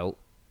felt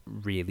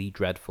really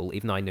dreadful.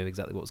 Even though I knew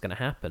exactly what was going to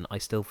happen, I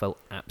still felt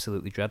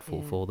absolutely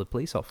dreadful for the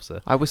police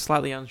officer. I was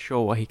slightly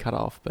unsure what he cut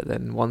off, but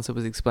then once it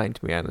was explained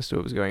to me, I understood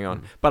what was going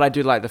on. But I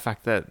do like the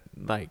fact that,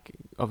 like,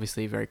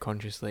 obviously very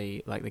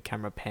consciously, like, the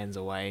camera pans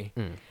away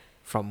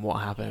from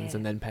what happens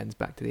and then pans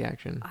back to the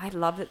action. I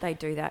love that they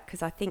do that,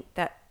 because I think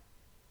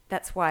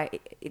that's why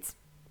it's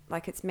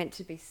like it's meant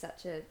to be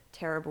such a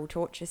terrible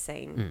torture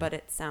scene, but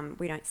it's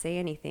we don't see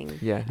anything.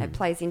 Yeah, it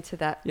plays into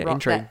that.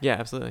 Intrigue.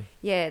 Absolutely.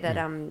 Yeah, that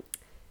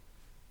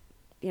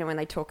when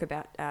they talk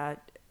about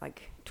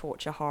like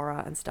torture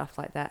horror and stuff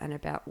like that, and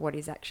about what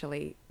is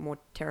actually more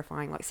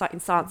terrifying, like in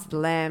Silence of the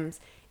Lambs,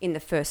 in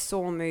the first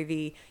Saw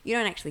movie, you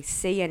don't actually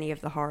see any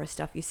of the horror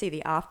stuff. You see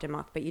the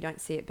aftermath, but you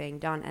don't see it being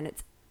done, and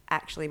it's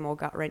actually more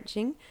gut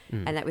wrenching.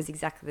 And that was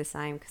exactly the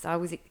same, because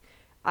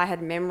I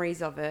had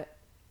memories of it,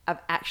 of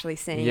actually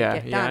seeing it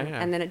get done,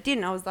 and then it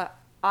didn't. I was like,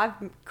 I've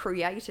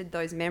created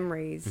those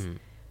memories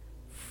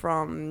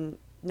from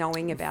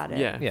knowing about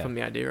it. From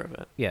the idea of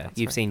it. That's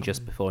you've seen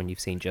just before and you've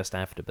seen just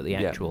after, but the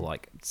actual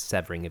like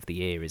severing of the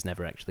ear is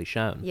never actually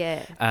shown.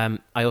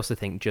 I also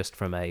think, just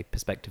from a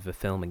perspective of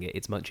filming it,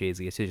 it's much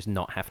easier to just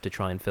not have to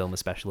try and film a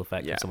special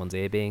effect of someone's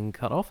ear being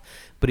cut off,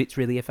 but it's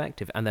really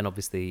effective. And then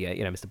obviously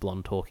Mr.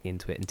 Blonde talking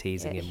into it and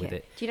teasing him with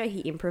it. Do you know he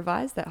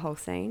improvised that whole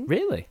scene?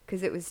 Really?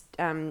 Because it was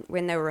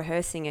when they were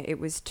rehearsing it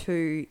was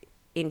too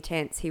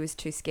intense. He was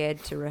too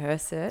scared to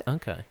rehearse it.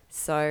 Okay.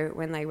 So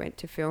when they went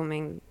to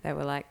filming, they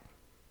were like,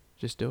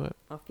 just do it.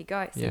 Off you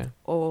go. So it's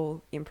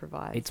all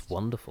improvised. It's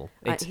wonderful.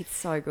 It's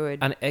so good.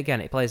 And again,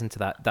 it plays into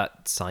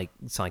that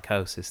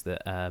psychosis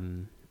that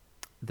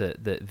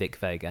that Vic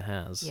Vega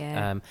has.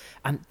 Yeah.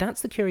 And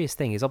that's the curious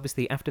thing, is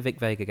obviously after Vic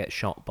Vega gets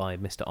shot by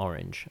Mr.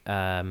 Orange,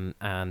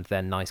 and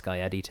then Nice Guy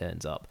Eddie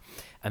turns up,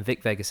 and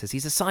Vic Vega says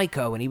he's a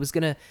psycho and he was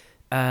going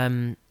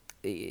to...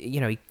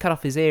 he cut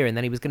off his ear and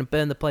then he was going to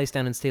burn the place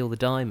down and steal the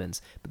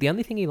diamonds. But the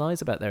only thing he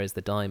lies about there is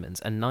the diamonds,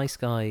 and Nice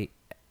Guy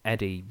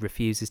Eddie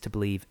refuses to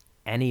believe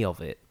any of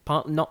it,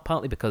 not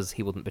partly because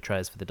he wouldn't betray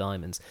us for the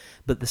diamonds,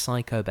 but the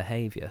psycho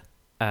behaviour,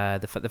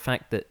 the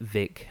fact that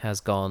Vic has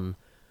gone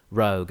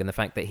rogue, and the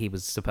fact that he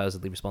was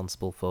supposedly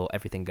responsible for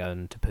everything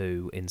going to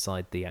poo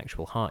inside the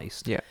actual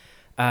heist.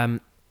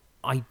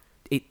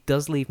 it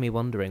does leave me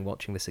wondering,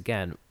 watching this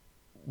again,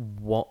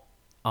 what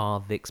are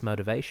Vic's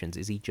motivations?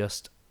 Is he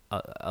just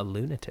a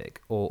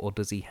lunatic, or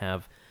does he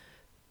have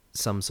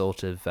some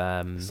sort of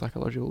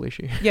psychological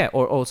issue? Yeah,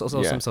 or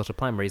some sort of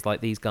plan where he's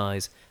like, these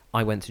guys,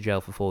 I went to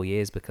jail for 4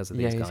 years because of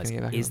these guys.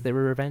 Is there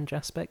a revenge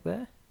aspect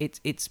there?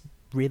 It's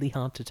really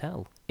hard to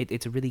tell.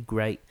 It's a really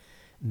great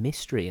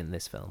mystery in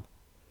this film.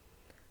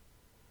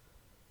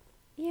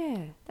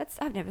 Yeah,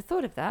 I've never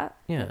thought of that.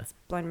 Yeah, that's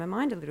blown my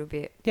mind a little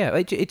bit. Yeah,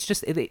 it's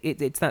just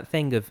it's that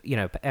thing of, you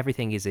know,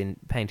 everything is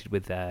painted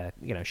with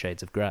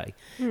shades of grey,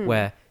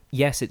 where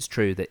yes, it's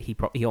true that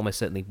he almost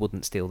certainly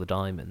wouldn't steal the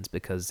diamonds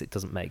because it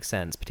doesn't make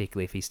sense,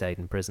 particularly if he stayed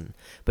in prison.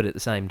 But at the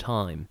same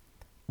time,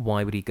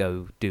 why would he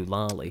go do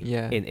Lally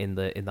in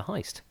the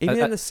heist? Even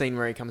in the scene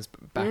where he comes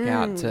back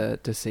out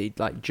to see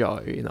like Joe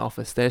in the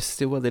office, there's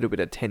still a little bit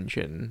of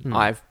tension.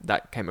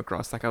 That came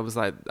across. Like I was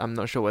like, I'm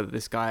not sure whether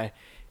this guy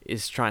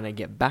is trying to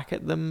get back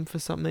at them for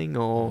something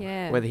or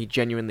whether he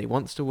genuinely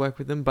wants to work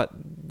with them. But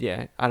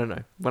yeah, I don't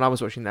know. When I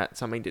was watching that,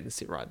 something didn't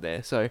sit right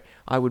there. So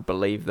I would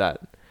believe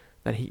that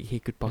he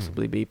could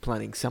possibly be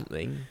planning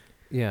something.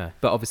 Yeah,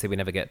 but obviously we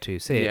never get to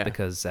see it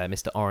because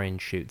Mr.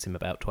 Orange shoots him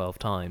about 12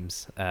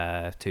 times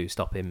to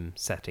stop him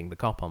setting the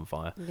cop on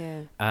fire.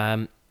 Yeah.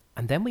 And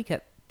then we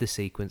get the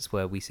sequence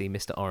where we see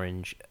Mr.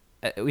 Orange...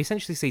 we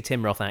essentially see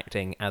Tim Roth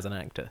acting as an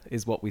actor,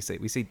 is what we see.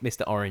 We see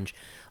Mr. Orange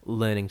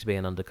learning to be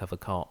an undercover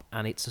cop,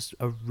 and it's just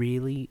a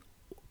really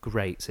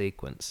great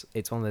sequence.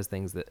 It's one of those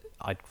things that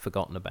I'd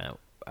forgotten about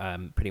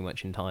pretty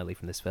much entirely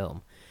from this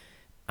film.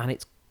 And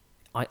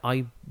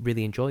I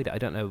really enjoyed it. I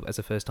don't know, as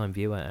a first-time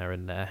viewer,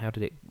 Aaron, how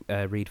did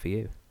it read for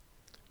you?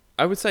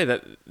 I would say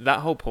that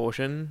whole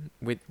portion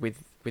with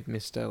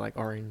Mr. like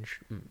Orange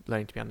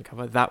learning to be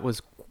undercover, that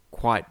was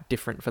quite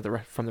different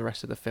from the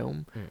rest of the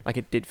film. Like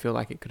it did feel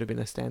like it could have been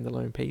a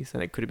standalone piece,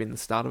 and it could have been the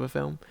start of a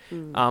film.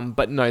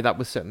 But no, that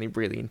was certainly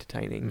really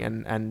entertaining,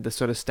 and the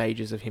sort of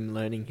stages of him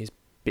learning his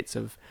bits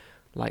of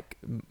like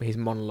his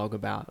monologue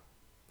about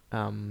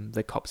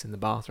the cops in the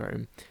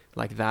bathroom,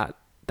 like that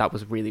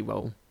was really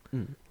well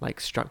like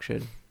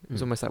structured. It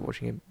was almost like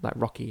watching him like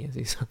Rocky as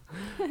he's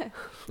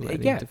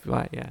learning to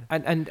fight. Yeah,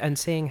 and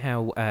seeing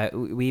how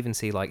we even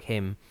see like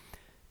him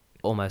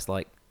almost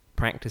like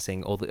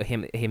practicing, or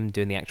him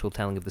doing the actual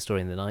telling of the story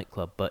in the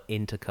nightclub, but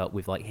intercut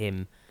with like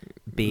him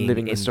being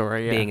living the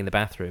story, being in the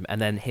bathroom,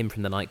 and then him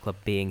from the nightclub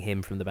being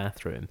him from the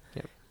bathroom.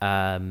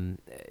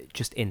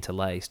 Just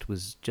interlaced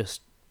was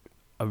just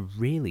a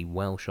really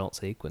well shot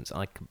sequence.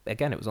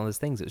 Again, it was one of those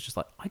things. It was just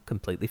like I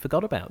completely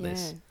forgot about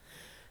this.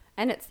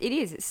 And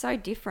it's so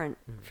different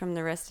from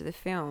the rest of the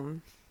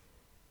film.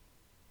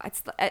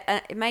 It's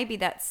maybe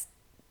that's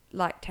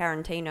like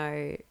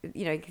Tarantino,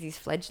 you know, because he's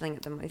fledgling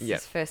at the moment. It's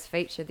his first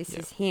feature. This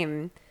is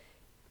him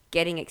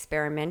getting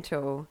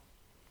experimental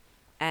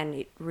and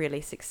it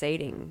really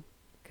succeeding,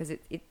 because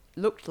it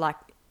looked like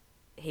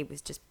he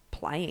was just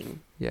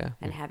playing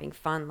and having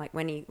fun. Like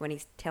when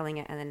he's telling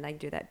it and then they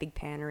do that big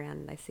pan around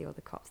and they see all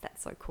the cops.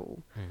 That's so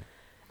cool.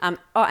 And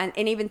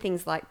even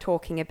things like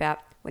talking about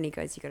when he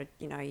goes, you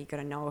got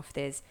to know if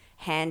there's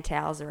hand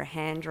towels or a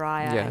hand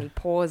dryer, and he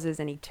pauses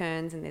and he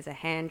turns and there's a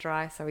hand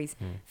dryer. So he's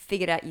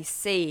figured out. You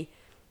see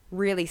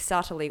really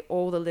subtly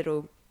all the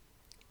little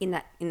in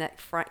that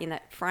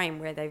frame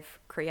where they've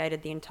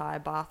created the entire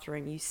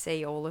bathroom. You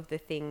see all of the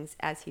things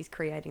as he's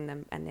creating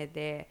them, and they're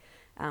there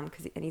and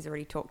he's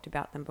already talked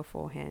about them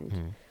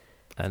beforehand.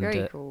 And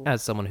very cool.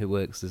 As someone who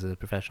works as a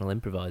professional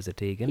improviser,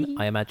 Tegan,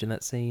 I imagine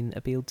that scene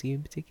appealed to you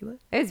in particular?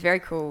 It was very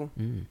cool.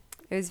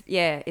 It was,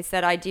 it's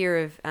that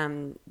idea of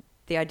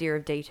the idea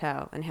of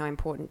detail and how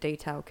important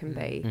detail can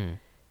be,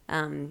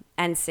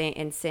 and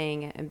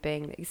seeing it and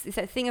being. It's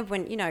that thing of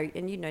when, you know,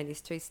 and you know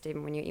this too,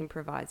 Stephen, when you're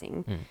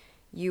improvising,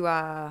 you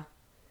are.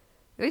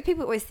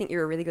 People always think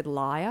you're a really good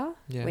liar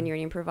when you're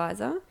an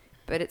improviser,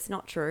 but it's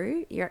not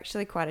true. You're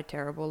actually quite a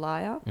terrible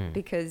liar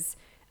because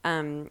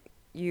when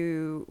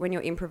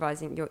you're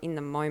improvising, you're in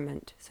the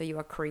moment. So you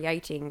are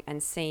creating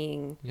and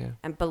seeing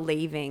and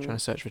believing. Trying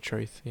to search for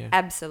truth. Yeah.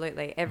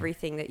 Absolutely.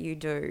 Everything that you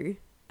do,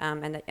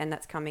 and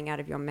that's coming out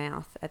of your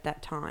mouth at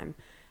that time.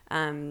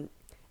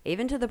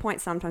 Even to the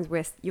point sometimes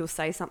where you'll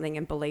say something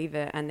and believe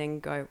it and then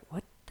go,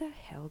 what the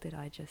hell did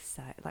I just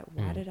say? Like,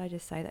 why did I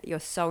just say that? You're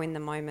so in the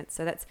moment.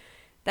 So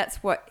that's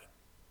what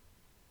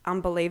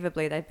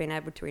unbelievably they've been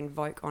able to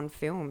invoke on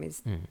film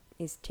is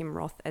Tim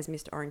Roth as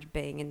Mr. Orange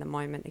being in the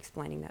moment,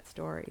 explaining that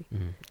story.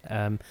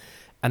 And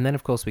then,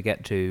 of course, we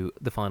get to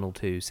the final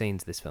two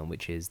scenes of this film,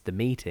 which is the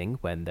meeting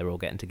when they're all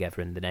getting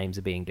together and the names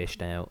are being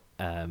dished out,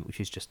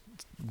 which is just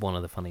one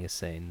of the funniest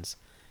scenes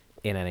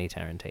in any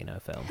Tarantino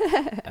film.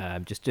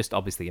 Just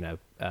obviously, you know...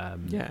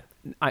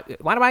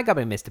 why do I go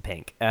with Mr.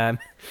 Pink? Imagine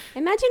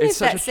if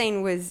that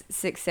scene was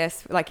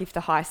successful, like if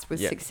the heist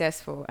was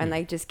successful and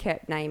they just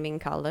kept naming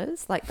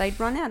colours. Like, they'd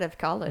run out of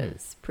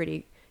colours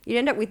pretty... You'd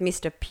end up with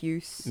Mr.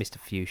 Puce, Mr.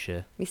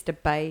 Fuchsia, Mr.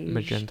 Beige,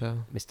 Magenta,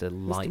 Mr.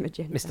 Light,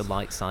 Magenta. Mr.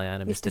 Light Cyan,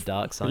 and Mr.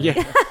 Dark Cyan.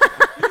 Yeah.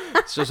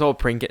 It's just all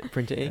printing.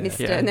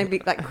 And they'd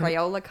be like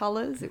Crayola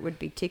colours. It would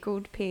be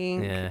tickled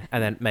pink. Yeah,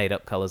 and then made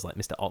up colours like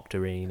Mr.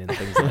 Octarine and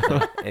things like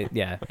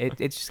that.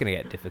 It's just going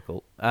to get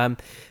difficult.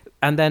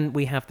 And then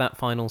we have that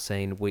final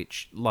scene,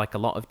 which, like a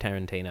lot of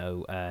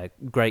Tarantino,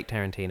 great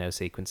Tarantino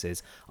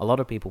sequences, a lot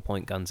of people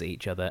point guns at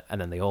each other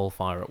and then they all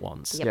fire at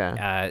once. Yep.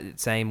 Yeah.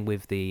 Same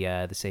with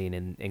the scene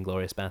in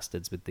Inglourious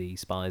Bastards with the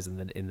spies in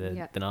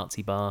the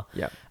Nazi bar.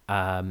 Yeah.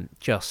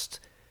 Just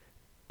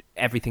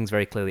everything's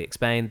very clearly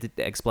explained.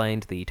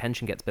 The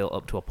tension gets built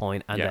up to a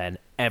point, and then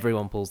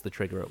everyone pulls the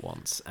trigger at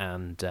once.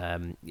 And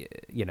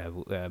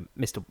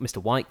Mr.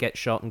 White gets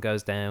shot and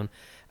goes down.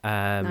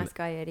 Nice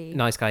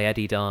guy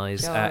Eddie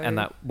dies, and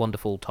that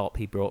wonderful top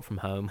he brought from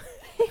home.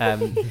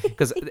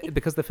 Because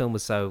the film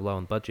was so low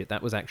on budget,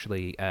 that was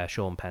actually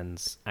Sean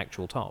Penn's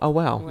actual top. Oh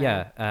wow!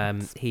 Yeah,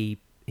 he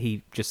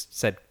just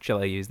said, "Shall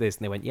I use this?"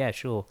 And they went, "Yeah,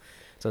 sure."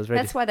 So I was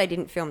That's why they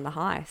didn't film the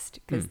heist,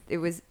 because it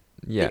was.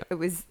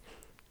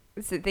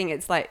 It's the thing.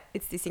 It's like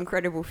it's this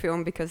incredible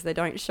film because they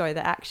don't show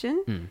the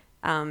action.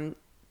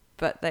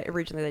 But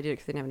originally they did it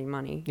because they didn't have any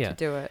money to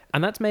do it.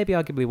 And that's maybe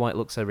arguably why it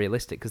looks so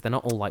realistic, because they're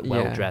not all like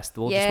well dressed.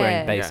 They're all just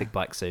wearing basic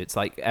black suits.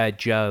 Like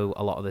Joe,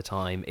 a lot of the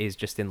time, is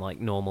just in like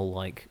normal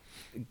like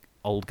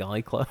old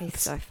guy clothes.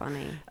 He's so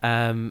funny.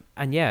 And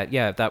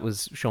that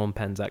was Sean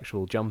Penn's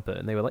actual jumper,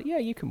 and they were like, "Yeah,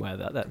 you can wear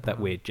that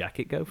weird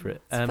jacket. Go for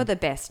it." It's for the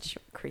best,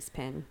 Chris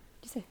Penn.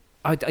 Did you say?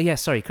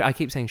 Sorry, I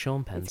keep saying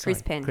Sean Penn. It's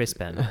Chris Penn. Chris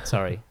Penn.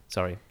 Sorry,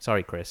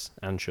 Chris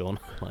and Sean.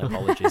 My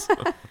apologies.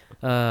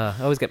 I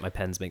always get my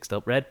pens mixed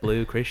up. Red,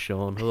 blue, Chris,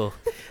 Sean. Oh.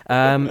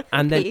 And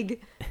then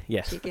Pig.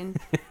 Yes. Chicken.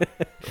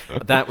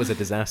 That was a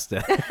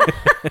disaster.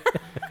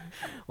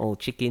 All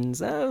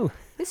chickens. Oh,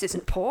 this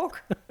isn't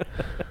pork.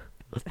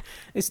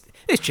 This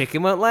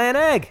chicken won't lay an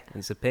egg.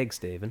 It's a pig,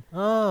 Stephen.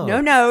 Oh.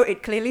 No,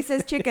 it clearly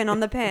says chicken on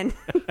the pen.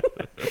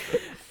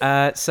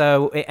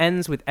 So it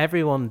ends with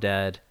everyone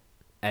dead,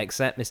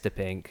 except Mr.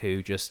 Pink,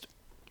 who just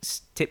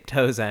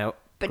tiptoes out.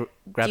 But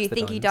grabs do you the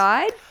think he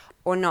diamonds. died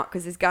or not?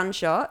 Because there's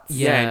gunshots.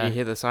 Yeah, and you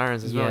hear the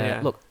sirens as well.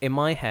 Yeah. Look, in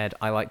my head,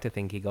 I like to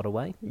think he got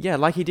away. Yeah,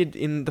 like he did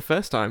in the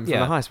first time from the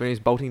heist when he was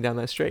bolting down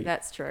that street.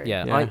 That's true.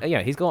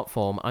 Yeah, he's got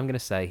form. I'm going to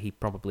say he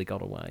probably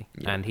got away,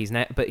 and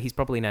but he's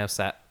probably now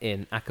sat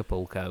in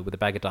Acapulco with a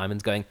bag of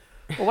diamonds, going,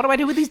 "Well, what do I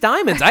do with these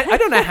diamonds? I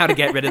don't know how to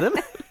get rid of them."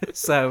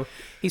 So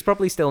he's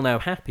probably still now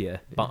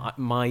happier. But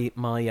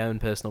my own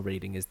personal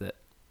reading is that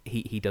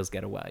he does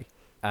get away,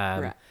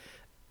 Right.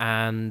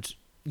 and.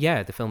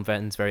 Yeah, the film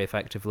ends very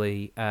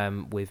effectively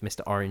with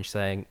Mr. Orange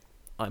saying,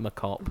 "I'm a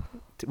cop,"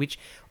 which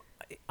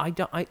I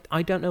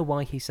don't know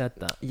why he said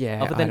that.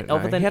 Yeah, other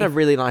than he had a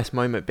really nice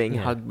moment being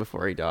hugged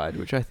before he died,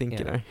 which I think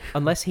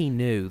unless he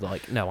knew,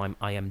 like, no,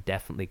 I am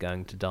definitely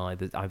going to die.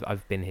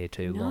 I've been here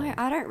too long. No,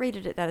 I don't read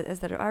it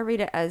as that. I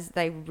read it as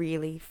they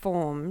really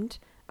formed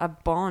a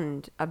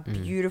bond, a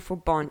beautiful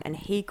bond, and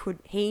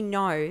he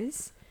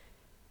knows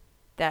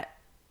that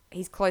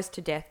he's close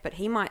to death, but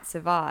he might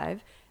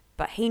survive.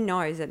 But he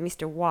knows that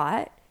Mr.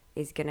 White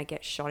is going to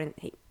get shot in.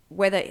 He's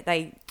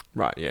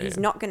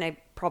not going to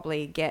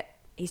probably get.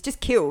 He's just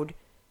killed,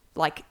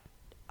 like,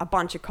 a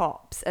bunch of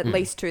cops, at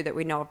least 2 that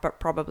we know of, but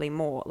probably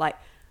more. Like,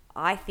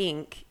 I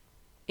think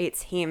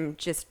it's him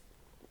just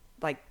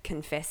like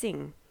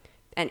confessing,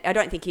 and I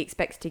don't think he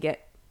expects to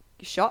get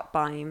shot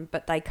by him.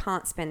 But they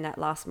can't spend that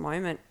last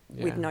moment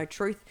with no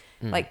truth.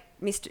 Like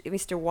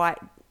Mr. White.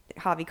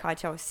 Harvey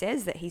Keitel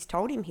says that he's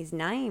told him his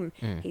name.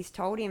 He's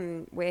told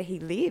him where he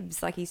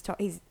lives. Like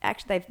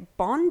they've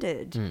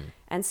bonded,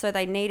 and so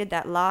they needed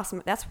that last.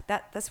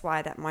 That's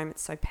why that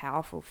moment's so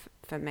powerful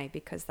for me,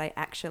 because they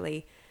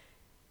actually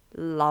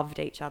loved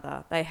each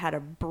other. They had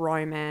a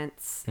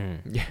bromance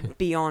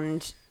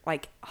beyond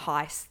like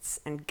heists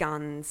and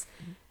guns.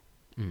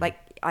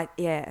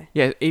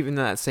 Even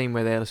that scene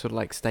where they're sort of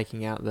like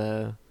staking out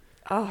the.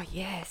 Oh,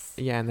 yes.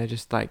 Yeah, and they're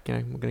just like,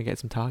 we're going to get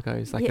some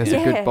tacos. Like, there's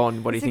a good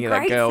bond. What do you think of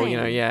that girl? Scene.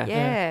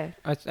 Yeah.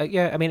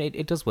 I mean,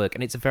 it does work,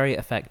 and it's a very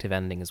effective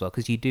ending as well,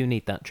 because you do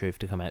need that truth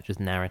to come out just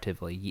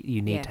narratively.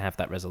 You need to have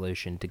that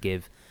resolution to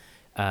give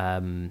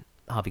Harvey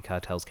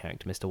Keitel's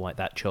character, Mr. White,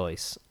 that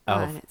choice.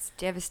 And it's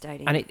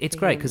devastating. And it's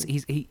great, because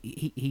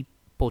he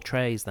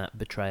portrays that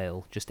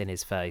betrayal just in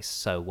his face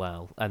so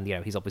well. And,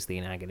 he's obviously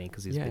in agony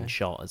because he's been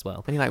shot as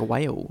well. And he, like,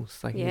 wails.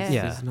 Like,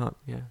 he's not,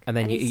 And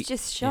then he's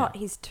just shot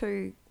his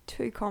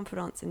two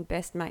confidants and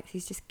best mates.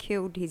 He's just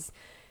killed his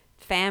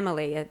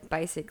family,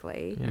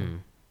 basically.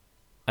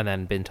 And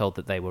then been told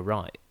that they were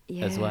right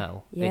as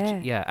well.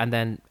 And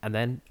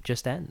then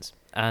just ends.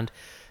 And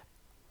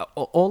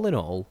all in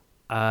all,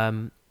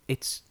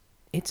 it's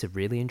a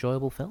really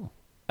enjoyable film.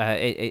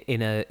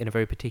 In a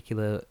very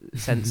particular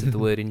sense of the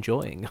word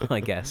enjoying, I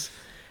guess.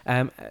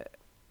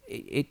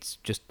 It's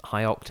just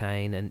high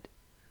octane and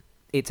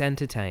it's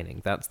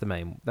entertaining. That's the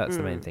main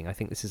thing. I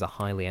think this is a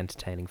highly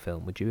entertaining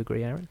film. Would you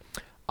agree, Aaron?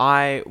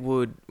 I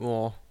would.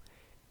 Well,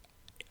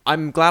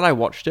 I'm glad I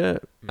watched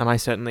it, and I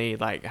certainly,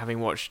 like, having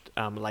watched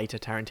later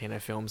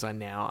Tarantino films, I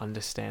now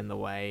understand the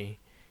way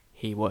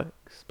he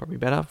works probably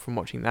better from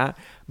watching that.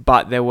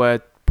 But there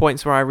were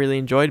points where I really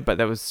enjoyed, but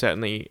there was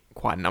certainly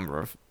quite a number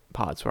of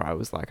parts where I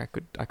was like,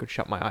 I could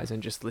shut my eyes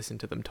and just listen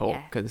to them talk,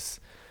 Yeah.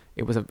 because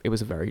it was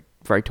a very,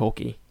 very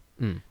talky.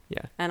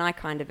 Yeah. And I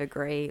kind of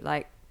agree.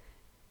 Like,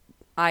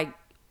 I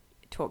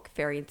talk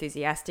very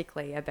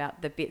enthusiastically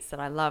about the bits that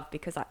I love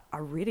because I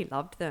really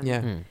loved them.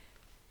 Yeah.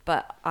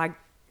 But I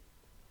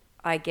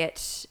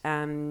get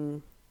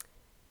I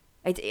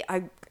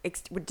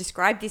would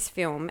describe this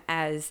film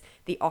as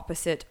the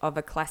opposite of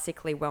a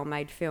classically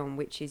well-made film,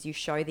 which is you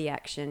show the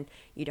action,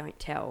 you don't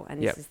tell,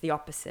 and this is the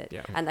opposite.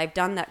 Yeah. And they've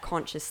done that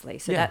consciously,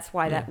 so Yeah. that's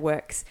why that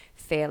works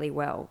fairly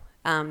well.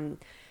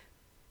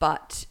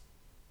 But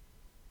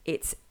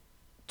it's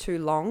too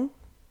long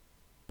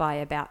by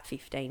about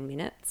 15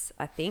 minutes,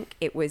 I think.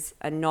 It was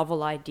a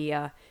novel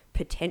idea,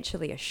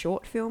 potentially a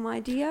short film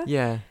idea.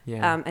 Yeah.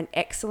 Yeah. An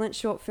excellent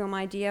short film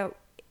idea.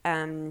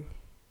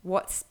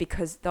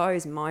 Because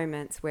those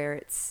moments where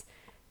it's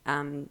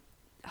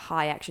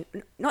high action,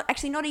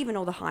 not even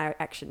all the high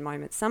action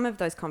moments, some of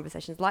those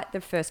conversations, like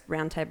the first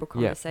roundtable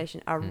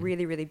conversation, are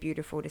really, really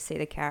beautiful to see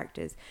the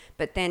characters.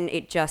 But then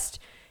it just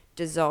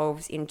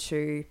dissolves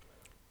into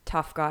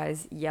tough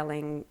guys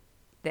yelling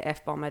the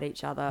F-bomb at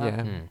each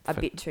other a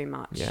bit too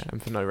much. Yeah,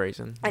 and for no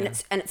reason. And yeah.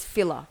 it's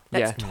filler.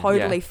 That's Yeah.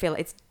 totally filler.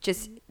 It's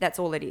just, that's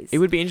all it is. It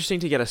would be interesting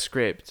to get a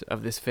script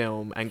of this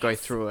film and go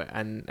through it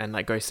and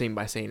like go scene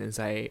by scene and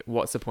say,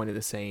 what's the point of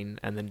the scene?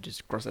 And then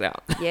just cross it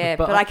out. Yeah,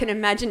 but I can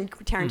imagine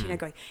Tarantino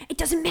going, it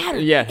doesn't matter.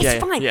 Yeah,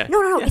 it's fine. yeah.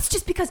 No. It's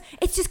just because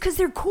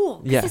they're cool.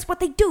 'Cause Yeah. that's what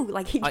they do.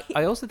 Like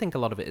I also think a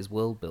lot of it is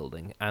world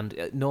building,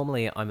 and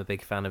normally I'm a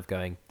big fan of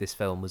going, this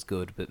film was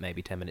good, but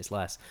maybe 10 minutes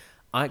less.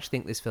 I actually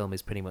think this film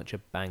is pretty much a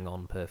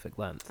bang-on perfect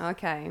length.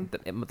 Okay.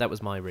 That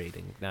was my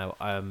reading. Now,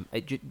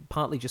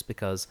 partly just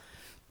because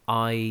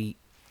I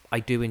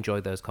do enjoy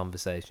those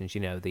conversations.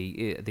 You know,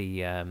 the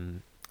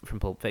from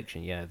Pulp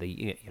Fiction,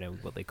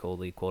 what they call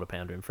the quarter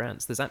pounder in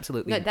France. There's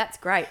absolutely No, that's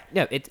great.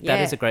 No, that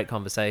is a great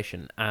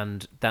conversation,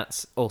 and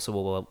that's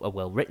also a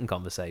well written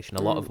conversation.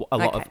 A lot of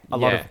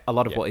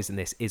what is in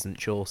this isn't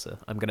Chaucer.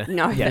 I'm gonna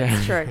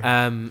That's true.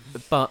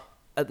 But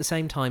at the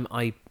same time,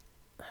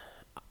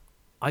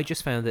 I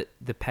just found that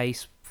the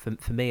pace,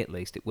 for me at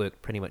least, it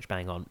worked pretty much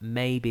bang on.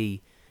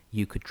 Maybe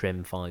you could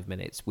trim 5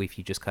 minutes if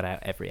you just cut out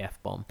every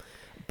F-bomb.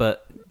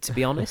 But to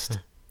be honest,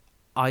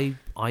 I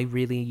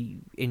really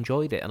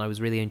enjoyed it, and I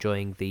was really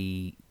enjoying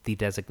the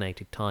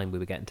designated time we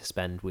were getting to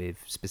spend with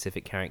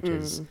specific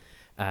characters,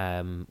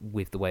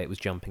 with the way it was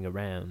jumping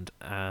around.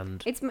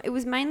 And it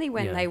was mainly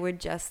when they were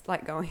just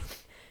like going...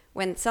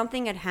 When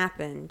something had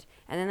happened,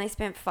 and then they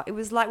spent... it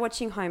was like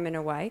watching Home and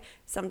Away,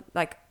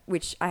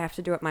 which I have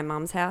to do at my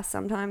mum's house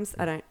sometimes.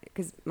 I don't...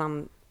 Because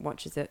mum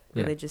watches it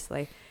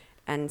religiously.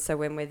 And so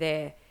when we're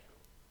there,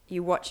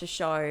 you watch a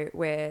show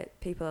where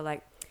people are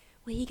like,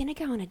 well, you're going to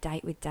go on a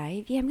date with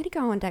Dave? Yeah, I'm going to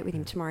go on a date with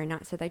him tomorrow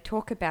night. So they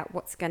talk about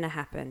what's going to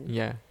happen.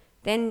 Yeah.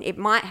 Then it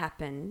might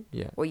happen,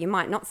 or you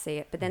might not see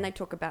it, but then they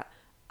talk about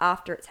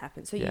after it's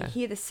happened. So you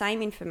hear the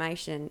same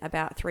information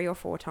about 3 or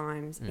 4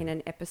 times in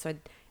an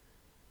episode...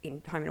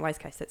 In Home and Away's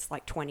case, that's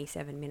like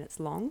 27 minutes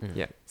long.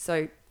 Yeah.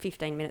 So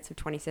 15 minutes of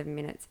 27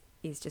 minutes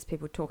is just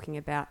people talking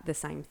about the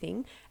same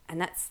thing.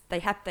 And I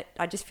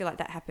just feel like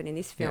that happened in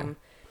this film. Yeah.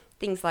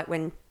 Things like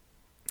when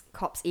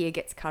cop's ear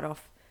gets cut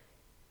off,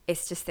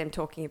 it's just them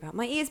talking about,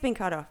 my ear's been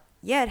cut off.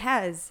 Yeah, it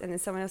has. And then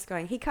someone else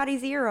going, he cut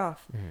his ear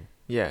off.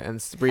 Yeah,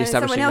 and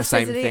re-establishing the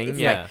same thing.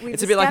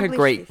 It's a bit like a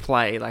great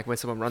play, like where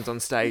someone runs on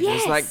stage and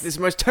it's like, this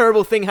most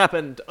terrible thing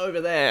happened over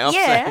there off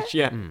stage.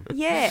 Yeah.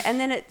 Yeah, and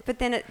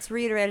then it's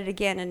reiterated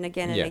again and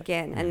again and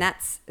again. And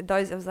that's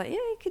those, I was like, yeah,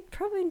 you could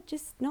probably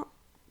just not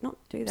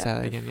do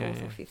that for the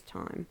fourth or fifth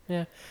time.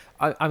 Yeah.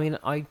 I mean,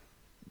 I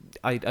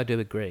do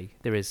agree.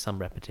 There is some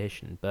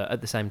repetition, but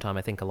at the same time,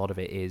 I think a lot of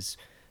it is...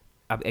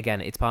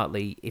 Again, it's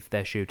partly if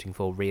they're shooting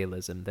for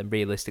realism, then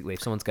realistically,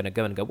 if someone's going to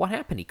go and go, what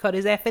happened? He cut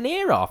his effing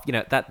ear off. You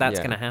know, that's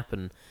going to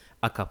happen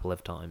a couple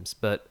of times.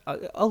 But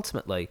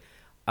ultimately,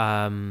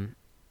 I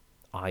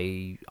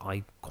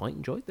quite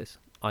enjoyed this.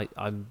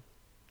 I'm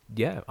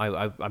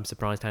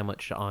surprised how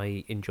much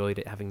I enjoyed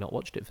it, having not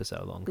watched it for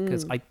so long,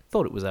 because I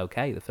thought it was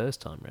okay the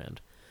first time round.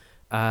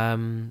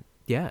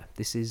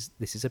 This is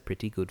a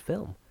pretty good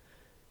film.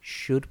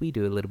 Should we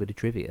do a little bit of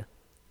trivia?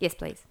 Yes,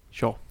 please.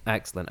 Sure.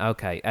 Excellent.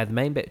 Okay. The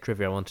main bit of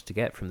trivia I wanted to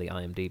get from the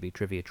IMDb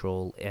trivia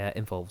trawl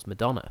involves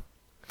Madonna.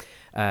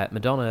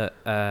 Madonna,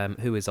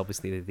 who is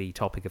obviously the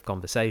topic of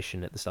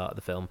conversation at the start of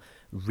the film,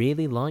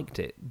 really liked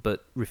it,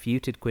 but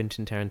refuted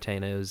Quentin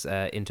Tarantino's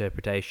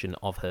interpretation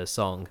of her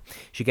song.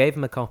 She gave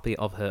him a copy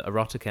of her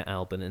erotica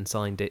album and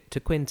signed it to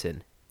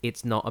Quentin.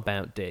 It's not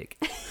about dick.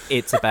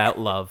 It's about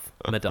love,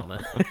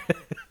 Madonna.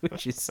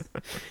 Which is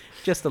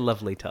just a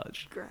lovely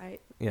touch.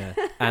 Great. Yeah.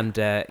 And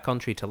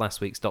contrary to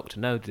last week's Dr.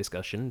 No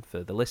discussion,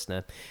 for the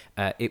listener,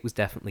 it was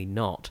definitely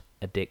not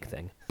a dick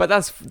thing. But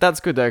that's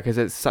good, though, because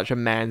it's such a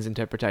man's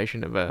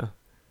interpretation of a...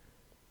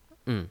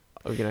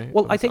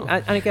 Well, I think,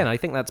 and again, I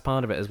think that's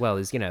part of it as well,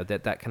 is, you know,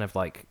 that kind of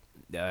like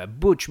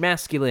butch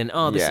masculine.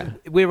 Oh,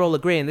 we're all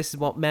agreeing this is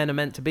what men are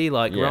meant to be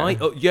like, right?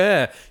 Oh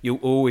yeah.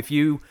 If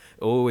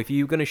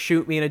you're gonna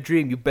shoot me in a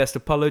dream, you best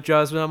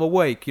apologize when I'm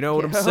awake. You know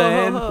what I'm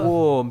saying?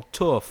 Warm,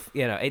 tough.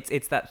 You know,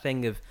 it's that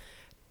thing of.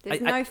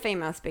 There's no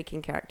female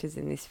speaking characters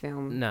in this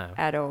film. No.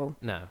 At all.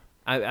 No.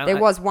 There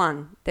was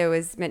one. There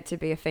was meant to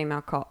be a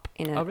female cop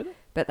in it. Oh really?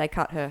 But they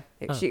cut her.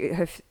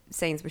 Her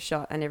scenes were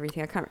shot and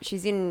everything.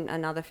 She's in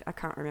another. I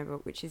can't remember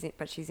which she's in,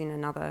 but she's in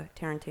another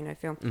Tarantino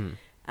film.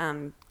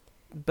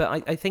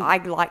 But I think I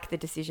like the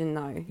decision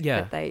though.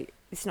 Yeah. That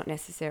it's not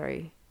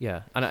necessary.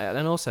 Yeah,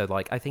 and also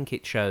I think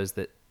it shows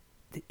that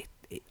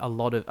a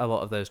lot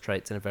of those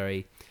traits in a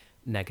very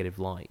negative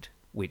light,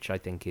 which I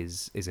think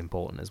is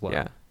important as well.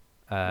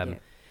 Yeah.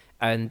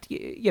 And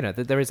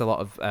there is a lot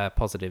of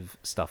positive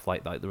stuff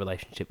like the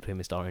relationship between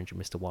Mr. Orange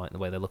and Mr. White and the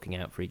way they're looking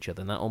out for each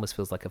other, and that almost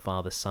feels like a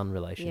father-son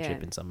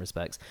relationship in some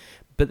respects.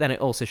 But then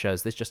it also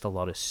shows there's just a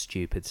lot of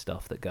stupid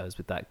stuff that goes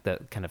with that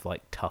kind of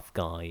like tough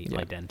guy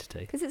identity.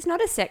 Because it's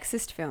not a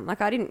sexist film.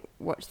 Like I didn't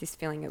watch this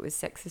feeling it was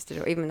sexist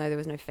at all, even though there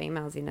was no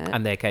females in it.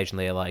 And they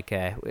occasionally are like,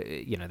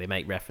 they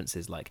make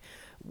references like,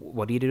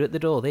 "What do you do at the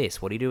door?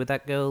 This? What do you do with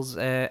that girl's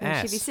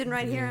ass? She'd be sitting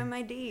right here on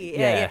my D."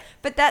 Yeah.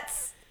 But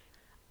that's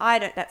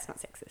not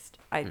sexist.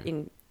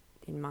 In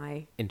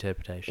my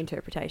interpretation.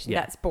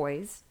 That's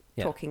boys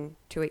talking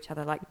to each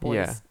other like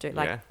boys do,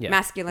 like Yeah.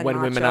 masculine when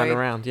macho, women aren't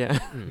around.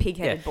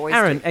 pig-headed boys.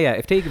 Aaron, do.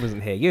 if Tegan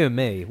wasn't here, you and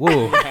me,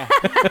 whoa.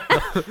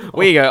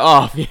 We go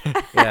off.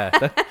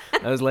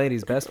 Those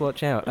ladies best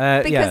watch out.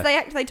 Because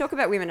they talk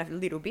about women a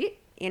little bit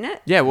in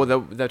it. Yeah, well,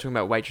 they're talking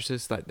about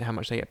waitresses, like how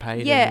much they get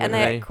paid. Yeah, and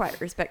they're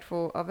quite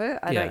respectful of it.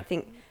 I Yeah. don't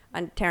think,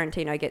 and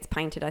Tarantino gets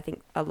painted, I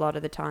think, a lot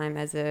of the time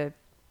as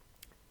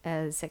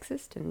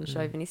sexist and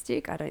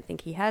chauvinistic. I don't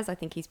think he has. I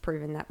think he's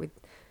proven that with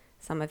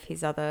some of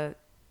his other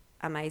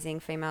amazing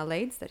female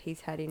leads that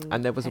he's had in.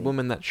 And there was a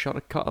woman that shot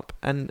a cop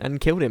and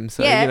killed him.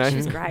 So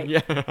she's great.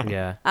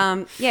 Yeah.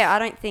 I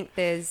don't think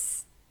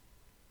there's.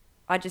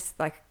 I just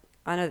I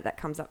know that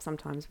comes up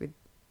sometimes with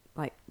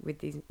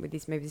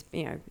these movies,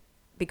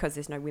 because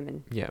there's no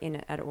women in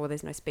it at all.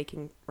 There's no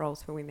speaking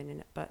roles for women in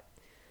it, but.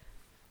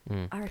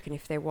 I reckon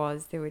if there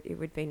was, it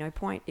would be no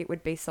point. It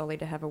would be solely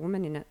to have a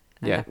woman in it.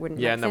 And that wouldn't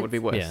make and that sense. would be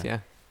worse. Yeah.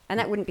 And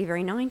that wouldn't be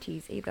very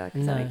 90s either,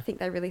 because No. I don't think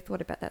they really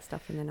thought about that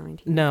stuff in the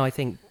 90s. No, I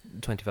think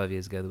 25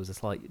 years ago there was a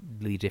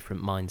slightly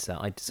different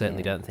mindset. I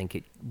certainly don't think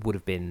it would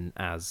have been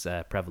as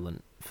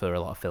prevalent for a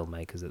lot of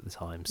filmmakers at the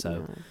time.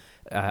 So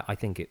I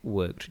think it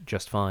worked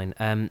just fine.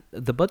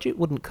 The budget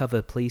wouldn't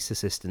cover police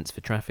assistance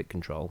for traffic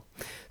control.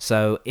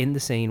 So in the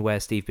scene where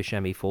Steve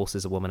Buscemi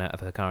forces a woman out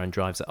of her car and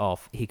drives it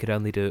off, he could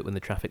only do it when the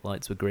traffic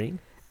lights were green.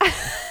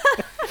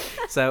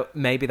 So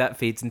maybe that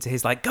feeds into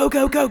his go,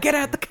 get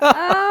out the car.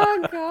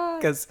 Oh,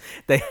 God. Because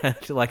they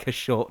had a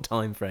short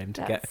time frame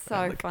to get so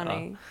out the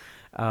funny.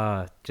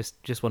 car.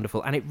 Just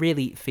wonderful. And it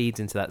really feeds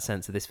into that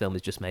sense that this film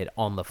is just made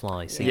on the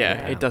fly.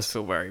 It does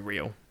feel very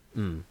real.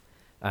 And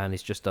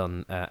it's just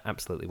done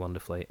absolutely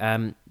wonderfully.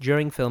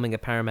 During filming, a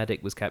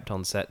paramedic was kept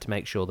on set to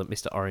make sure that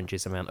Mr.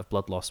 Orange's amount of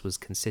blood loss was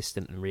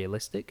consistent and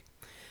realistic.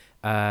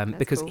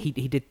 Because cool.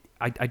 he did.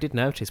 I did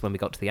notice when we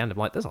got to the end, I'm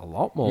like, there's a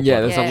lot more. Yeah,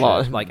 there's a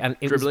lot. And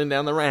it dribbling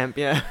down the ramp.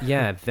 Yeah.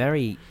 Yeah,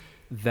 very,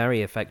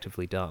 very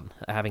effectively done.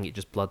 Having it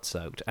just blood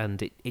soaked,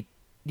 and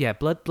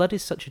blood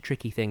is such a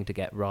tricky thing to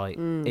get right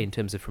in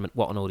terms of from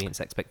what an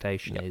audience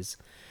expectation is,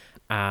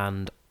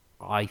 and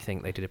I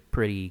think they did a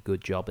pretty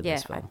good job in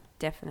this film.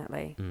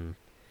 Definitely.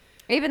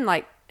 Even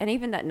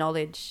that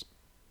knowledge.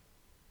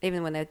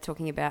 Even when they're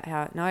talking about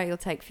how it'll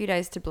take a few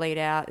days to bleed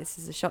out. This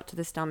is a shot to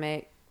the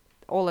stomach.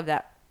 All of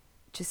that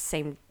just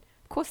seemed.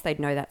 Of course, they'd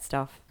know that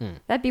stuff.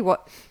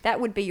 That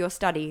would be your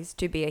studies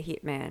to be a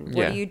hitman.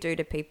 What do you do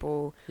to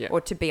people,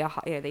 or to be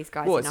these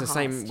guys? Well, in it's the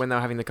same when they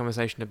were having the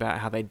conversation about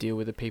how they deal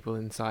with the people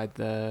inside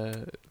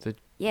the.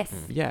 Yes.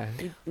 Yeah.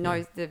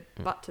 Nose the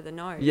butt to the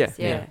nose.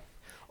 Yeah.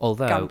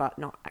 Although gun butt,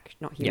 not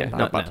human butt.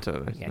 Not butt to the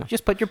nose. Yeah.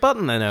 Just put your butt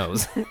in their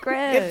nose.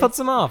 Great. It puts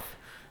them off.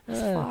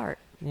 Fart.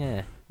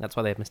 Yeah, that's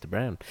why they have Mr.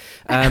 Brown.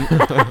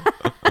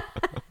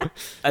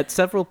 At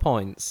several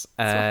points,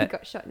 that's why he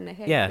got shot in the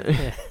head.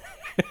 Yeah.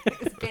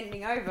 It was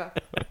bending over.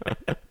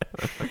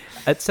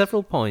 At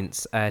several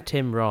points,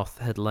 Tim Roth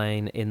had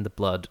lain in the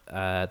blood,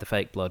 the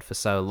fake blood, for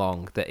so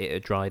long that it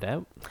had dried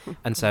out,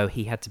 and so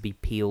he had to be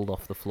peeled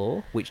off the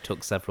floor, which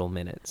took several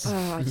minutes.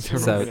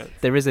 So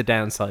there is a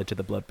downside to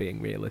the blood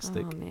being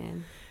realistic. Oh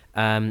man.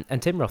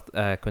 And Tim Roth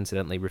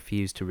coincidentally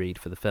refused to read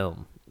for the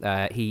film.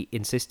 He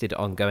insisted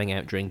on going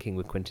out drinking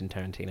with Quentin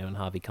Tarantino and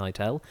Harvey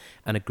Keitel,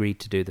 and agreed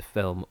to do the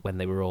film when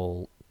they were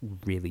all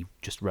really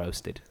just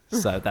roasted.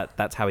 So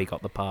that's how he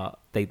got the part.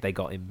 They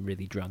got him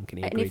really drunk, and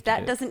he agreed to do it. And if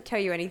that doesn't tell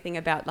you anything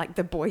about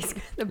the boys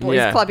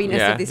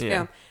clubbiness of this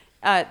film,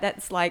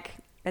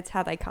 that's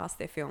how they cast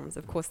their films.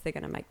 Of course, they're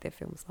going to make their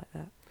films like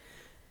that.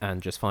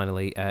 And just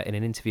finally, in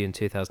an interview in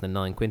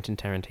 2009, Quentin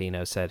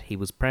Tarantino said he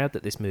was proud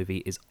that this movie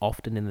is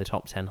often in the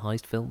top 10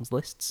 heist films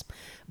lists,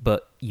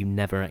 but you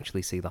never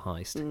actually see the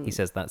heist. He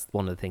says that's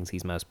one of the things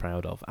he's most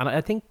proud of. And I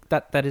think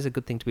that is a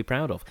good thing to be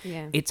proud of.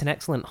 Yeah. It's an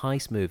excellent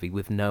heist movie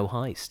with no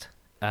heist.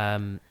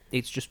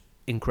 It's just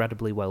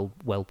incredibly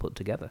well put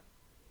together.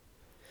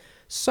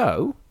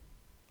 So,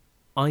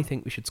 I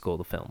think we should score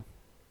the film.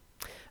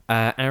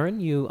 Aaron,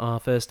 you are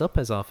first up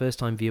as our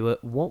first-time viewer.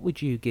 What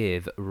would you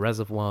give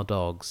Reservoir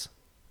Dogs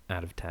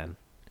out of 10?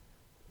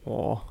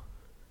 Or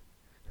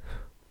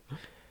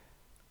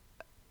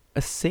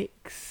a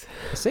 6.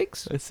 A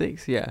 6? A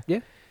 6, yeah. Yeah.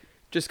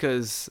 Just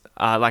because,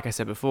 like I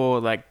said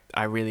before, like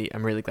I'm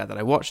really glad that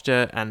I watched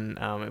it, and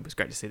it was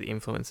great to see the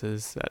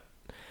influences that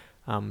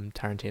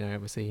Tarantino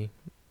obviously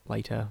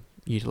later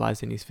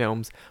utilized in his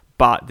films.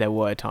 But there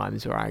were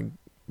times where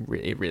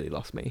it really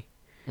lost me.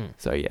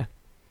 So yeah.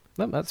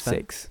 No, that's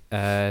 6.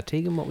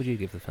 Tegan, what would you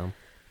give the film?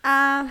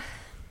 I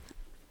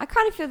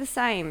kind of feel the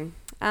same.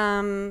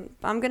 I'm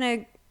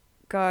gonna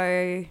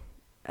go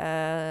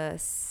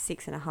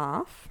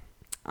 6.5.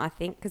 I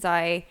think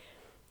because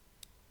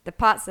the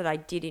parts that I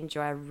did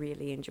enjoy, I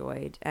really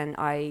enjoyed, and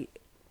I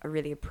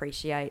really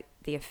appreciate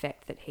the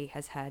effect that he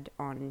has had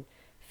on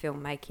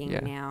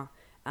filmmaking now.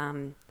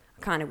 I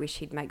kind of wish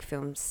he'd make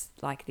films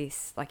like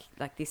this,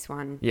 like this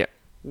one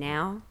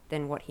now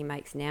than what he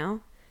makes now.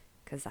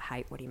 Because I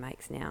hate what he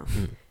makes now.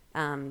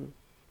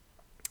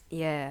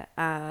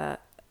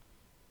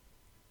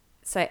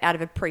 So out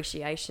of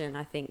appreciation,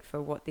 I think,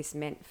 for what this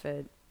meant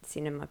for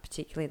cinema,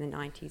 particularly in the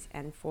 90s,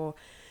 and for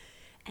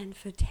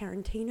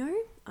Tarantino,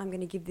 I'm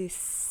going to give this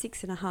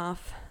 6.5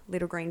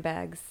 little green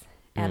bags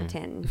out of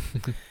 10.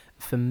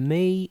 For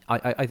me,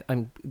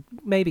 I'm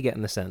maybe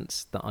getting the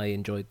sense that I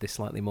enjoyed this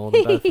slightly more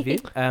than both of you.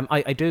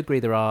 I do agree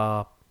there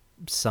are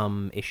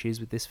some issues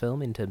with this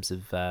film in terms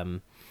of...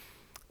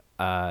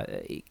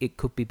 it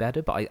could be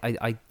better, but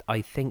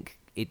I think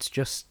it's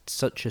just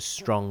such a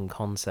strong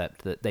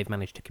concept that they've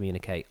managed to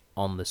communicate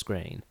on the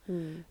screen.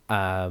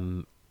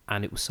 And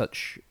it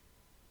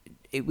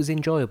was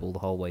enjoyable the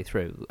whole way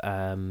through.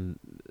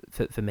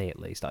 For me, at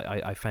least,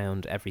 I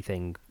found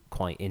everything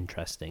quite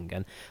interesting,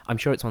 and I'm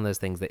sure it's one of those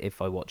things that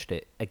if I watched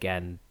it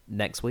again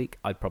next week,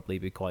 I'd probably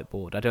be quite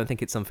bored. I don't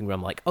think it's something where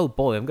I'm like, oh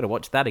boy, I'm going to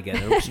watch that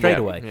again straight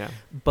away. Yeah.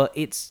 But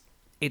it's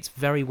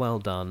very well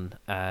done.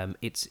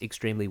 It's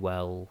extremely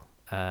well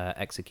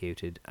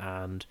executed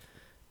and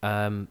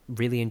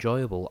really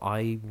enjoyable.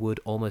 I would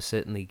almost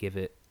certainly give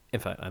it, in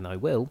fact, and I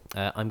will,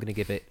 I'm going to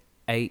give it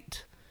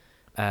 8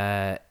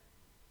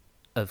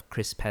 of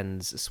Chris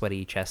Penn's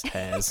sweaty chest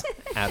hairs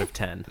out of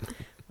 10.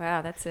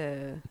 Wow, that's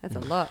a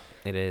lot.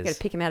 It is. You got to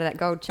pick him out of that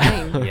gold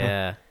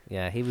chain.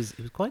 Yeah, he was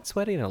quite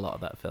sweaty in a lot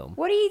of that film.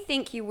 What do you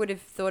think you would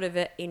have thought of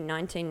it in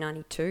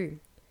 1992?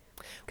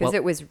 Because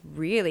it was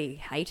really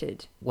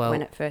hated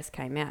when it first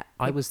came out.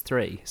 I was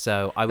 3,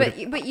 so I would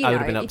have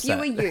been upset. If you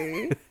were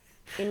you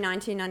in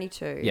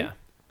 1992, yeah,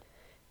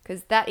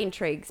 because that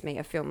intrigues me,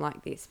 a film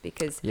like this,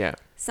 because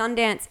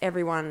Sundance,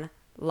 everyone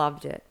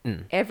loved it.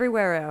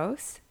 Everywhere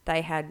else,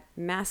 they had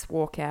mass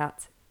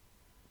walkouts.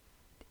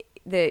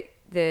 The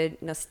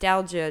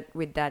nostalgia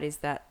with that is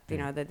that, you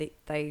know, they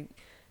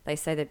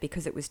say that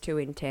because it was too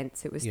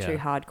intense, it was too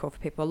hardcore for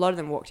people. A lot of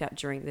them walked out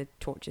during the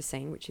torture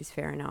scene, which is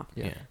fair enough.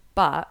 Yeah.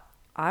 But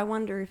I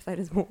wonder if they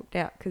just walked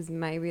out because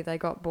maybe they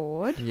got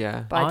bored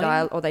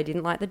or they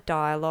didn't like the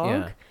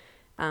dialogue,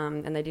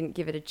 and they didn't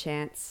give it a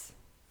chance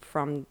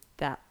from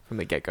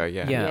the get-go.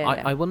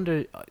 I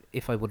wonder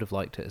if I would have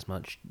liked it as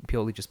much,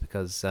 purely just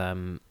because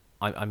I'm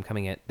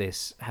coming at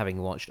this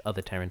having watched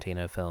other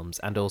Tarantino films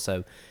and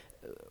also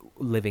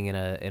living in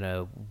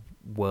a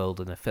world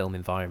and a film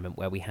environment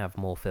where we have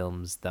more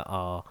films that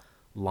are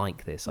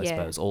like this, I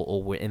suppose,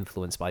 or we're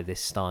influenced by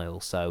this style.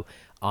 So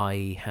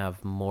I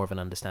have more of an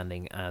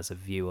understanding as a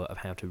viewer of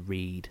how to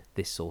read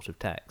this sort of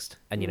text.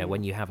 And, you know,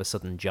 when you have a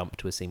sudden jump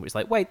to a scene where it's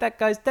like, wait, that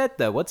guy's dead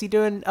though. What's he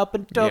doing up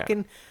and talking?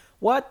 Yeah.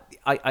 What?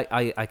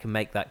 I can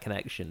make that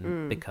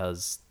connection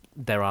because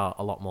there are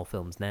a lot more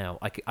films now.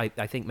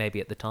 I think maybe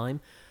at the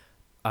time,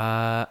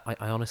 I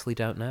honestly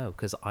don't know,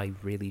 because I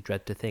really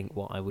dread to think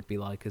what I would be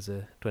like as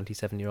a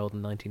 27-year-old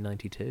in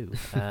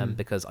 1992,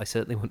 because I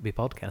certainly wouldn't be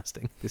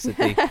podcasting. This would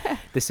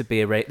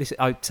be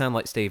I'd sound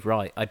like Steve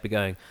Wright. I'd be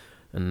going,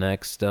 and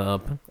next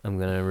up, I'm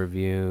going to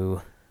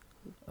review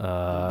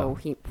a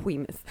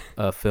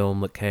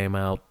film that came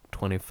out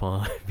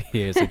 25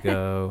 years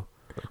ago.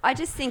 I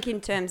just think in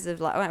terms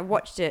of, like, when I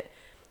watched it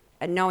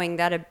and knowing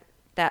that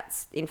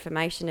that's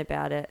information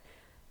about it,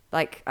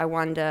 like, I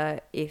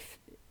wonder if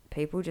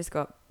people just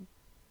got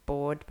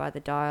bored by the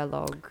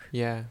dialogue.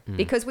 Yeah.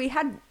 Because we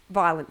had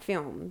violent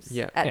films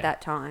at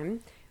that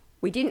time.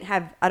 We didn't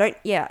have,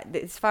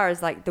 as far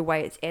as like the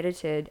way it's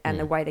edited and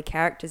the way the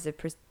characters are,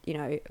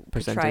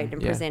 portrayed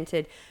and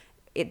presented,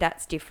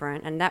 that's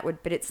different. And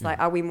but it's like,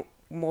 are we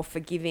more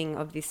forgiving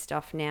of this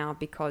stuff now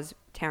because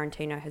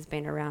Tarantino has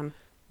been around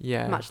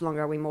much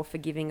longer? Are we more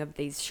forgiving of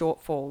these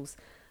shortfalls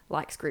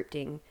like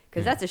scripting?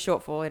 Because that's a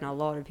shortfall in a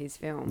lot of his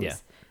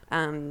films.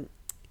 I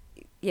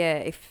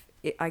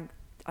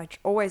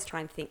always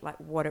try and think like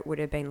what it would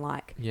have been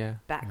like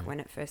back when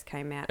it first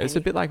came out. It's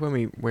a bit like when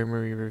we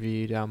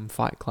reviewed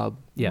Fight Club.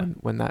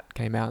 When that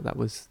came out, that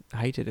was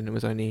hated, and it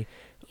was only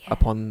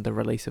upon the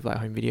release of like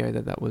home video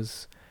that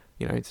was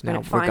it's when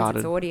now it finds regarded.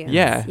 its audience.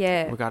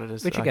 Yeah, regarded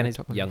as Which again is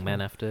top of young the men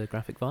film. after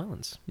graphic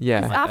violence.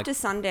 Yeah, After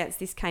Sundance,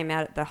 this came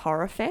out at the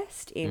Horror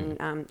Fest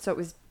so it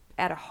was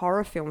at a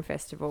horror film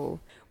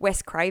festival.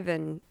 Wes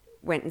Craven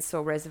went and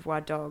saw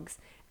Reservoir Dogs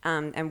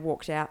and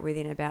walked out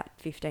within about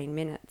 15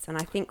 minutes. And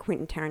I think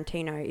Quentin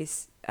Tarantino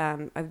is,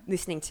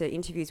 listening to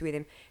interviews with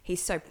him,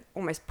 he's so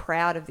almost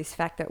proud of this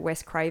fact that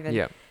Wes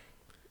Craven,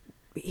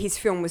 his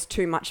film was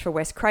too much for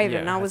Wes Craven.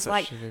 And I was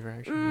like,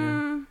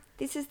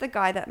 this is the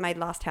guy that made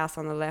Last House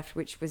on the Left,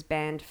 which was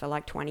banned for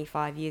like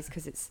 25 years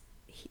because it's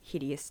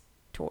hideous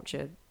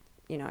torture,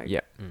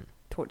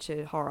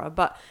 torture horror.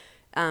 But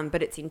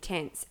it's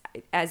intense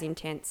as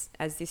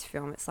this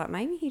film. It's like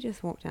maybe he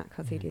just walked out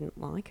because he didn't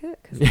like it,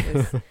 because it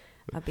was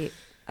a bit,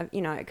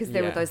 because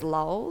there were those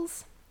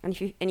lulls. And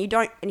if you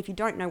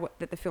don't know what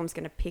that the film's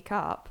going to pick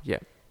up,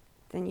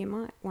 then you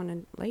might want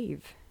to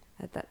leave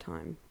at that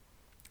time.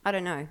 I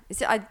don't know.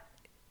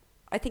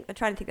 I think I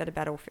try to think that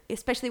about all,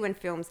 especially when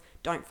films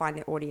don't find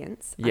their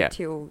audience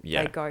until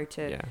they go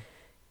to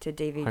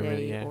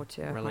DVD or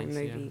to a home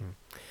movie.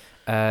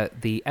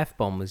 The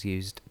F-bomb was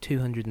used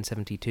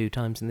 272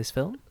 times in this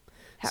film.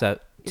 Is it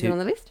on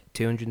the list?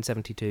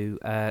 272.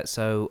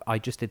 So I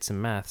just did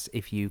some maths.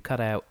 If you cut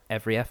out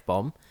every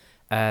F-bomb,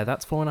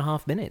 that's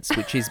 4.5 minutes,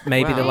 which is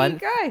maybe the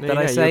length that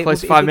I say. You're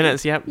close to 5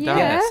 minutes, done.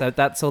 Yeah, so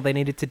that's all they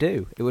needed to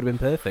do. It would have been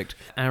perfect.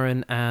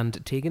 Aaron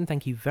and Tegan,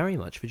 thank you very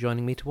much for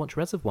joining me to watch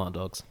Reservoir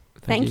Dogs.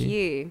 Thank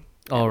you.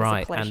 All was a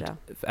right, pleasure.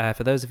 and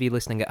for those of you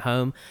listening at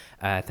home,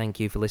 thank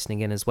you for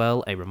listening in as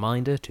well. A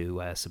reminder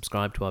to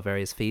subscribe to our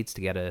various feeds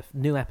to get a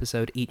new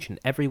episode each and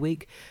every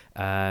week,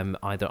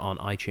 either on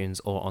iTunes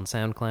or on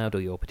SoundCloud or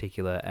your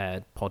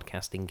particular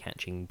podcasting,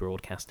 catching,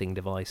 broadcasting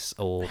device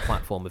or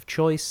platform of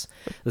choice.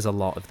 There's a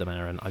lot of them,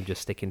 Aaron. I'm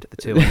just sticking to the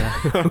two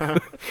on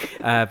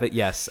there. But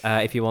yes,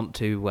 if you want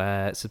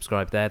to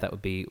subscribe there, that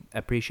would be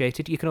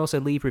appreciated. You can also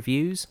leave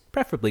reviews,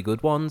 preferably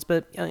good ones,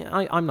 but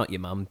I'm not your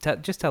mum.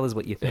 Just tell us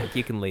what you think.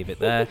 You can leave it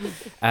there.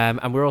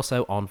 And we're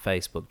also on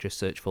Facebook. Just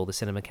search for the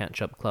Cinema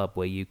Catch-Up Club,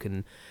 where you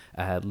can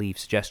leave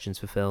suggestions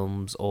for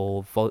films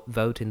or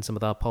vote in some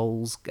of our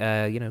polls.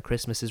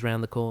 Christmas is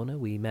round the corner.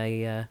 We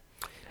may have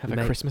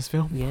a Christmas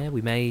film. Yeah,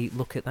 we may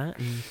look at that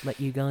and let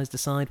you guys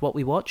decide what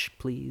we watch.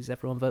 Please,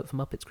 everyone vote for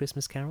Muppets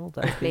Christmas Carol.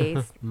 That would be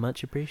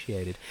much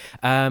appreciated.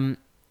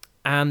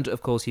 And,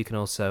 of course, you can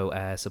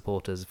also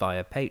support us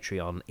via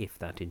Patreon if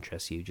that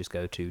interests you. Just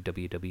go to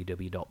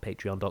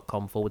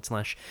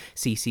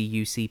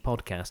www.patreon.com/CCUC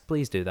podcast.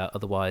 Please do that.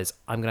 Otherwise,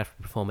 I'm going to have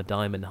to perform a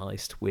diamond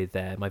heist with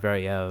my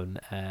very own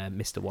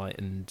Mr. White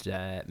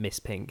and Miss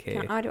Pink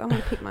here. I want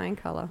to pick my own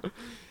colour.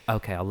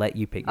 Okay, I'll let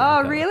you pick your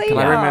own colour. Really? Can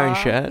I wear my own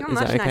shirt? You're Is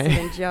much that okay?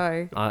 nicer than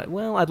Joe.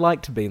 Well, I'd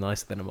like to be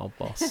nicer than a mob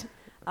boss.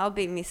 I'll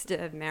be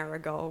Mr.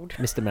 Marigold.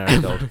 Mr.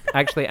 Marigold.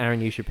 Actually,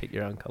 Aaron, you should pick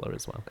your own colour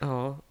as well.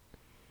 Oh.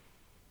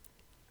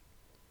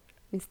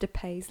 Mr.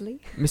 Paisley.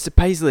 Mr.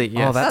 Paisley,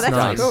 yes. Oh, that's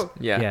nice. Cool.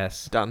 Yeah.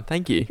 Yes. Done.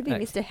 Thank you. You could be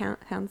Mr.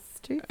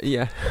 Houndstooth.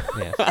 Yeah.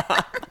 Yes.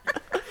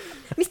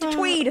 Mr.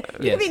 Tweed. You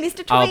Yes. could be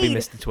Mr. Tweed. I'll be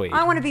Mr. Tweed.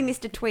 I want to be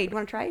Mr. Tweed.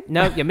 Want to trade?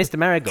 No, you're Mr.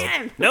 Marigold.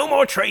 Damn. No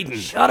more trading.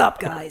 Shut up,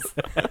 guys.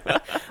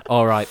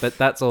 All right, but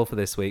that's all for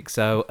this week.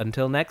 So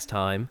until next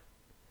time,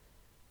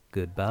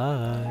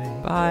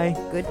 goodbye. Bye.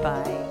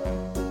 Goodbye.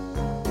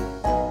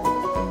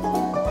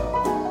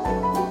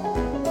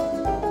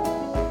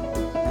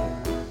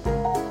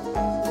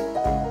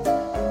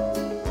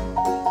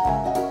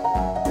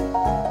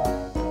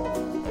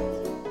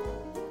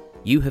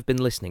 You have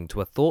been listening to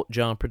a Thought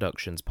Jar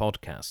Productions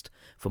podcast.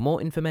 For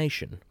more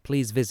information,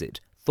 please visit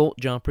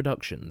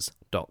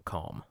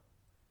thoughtjarproductions.com.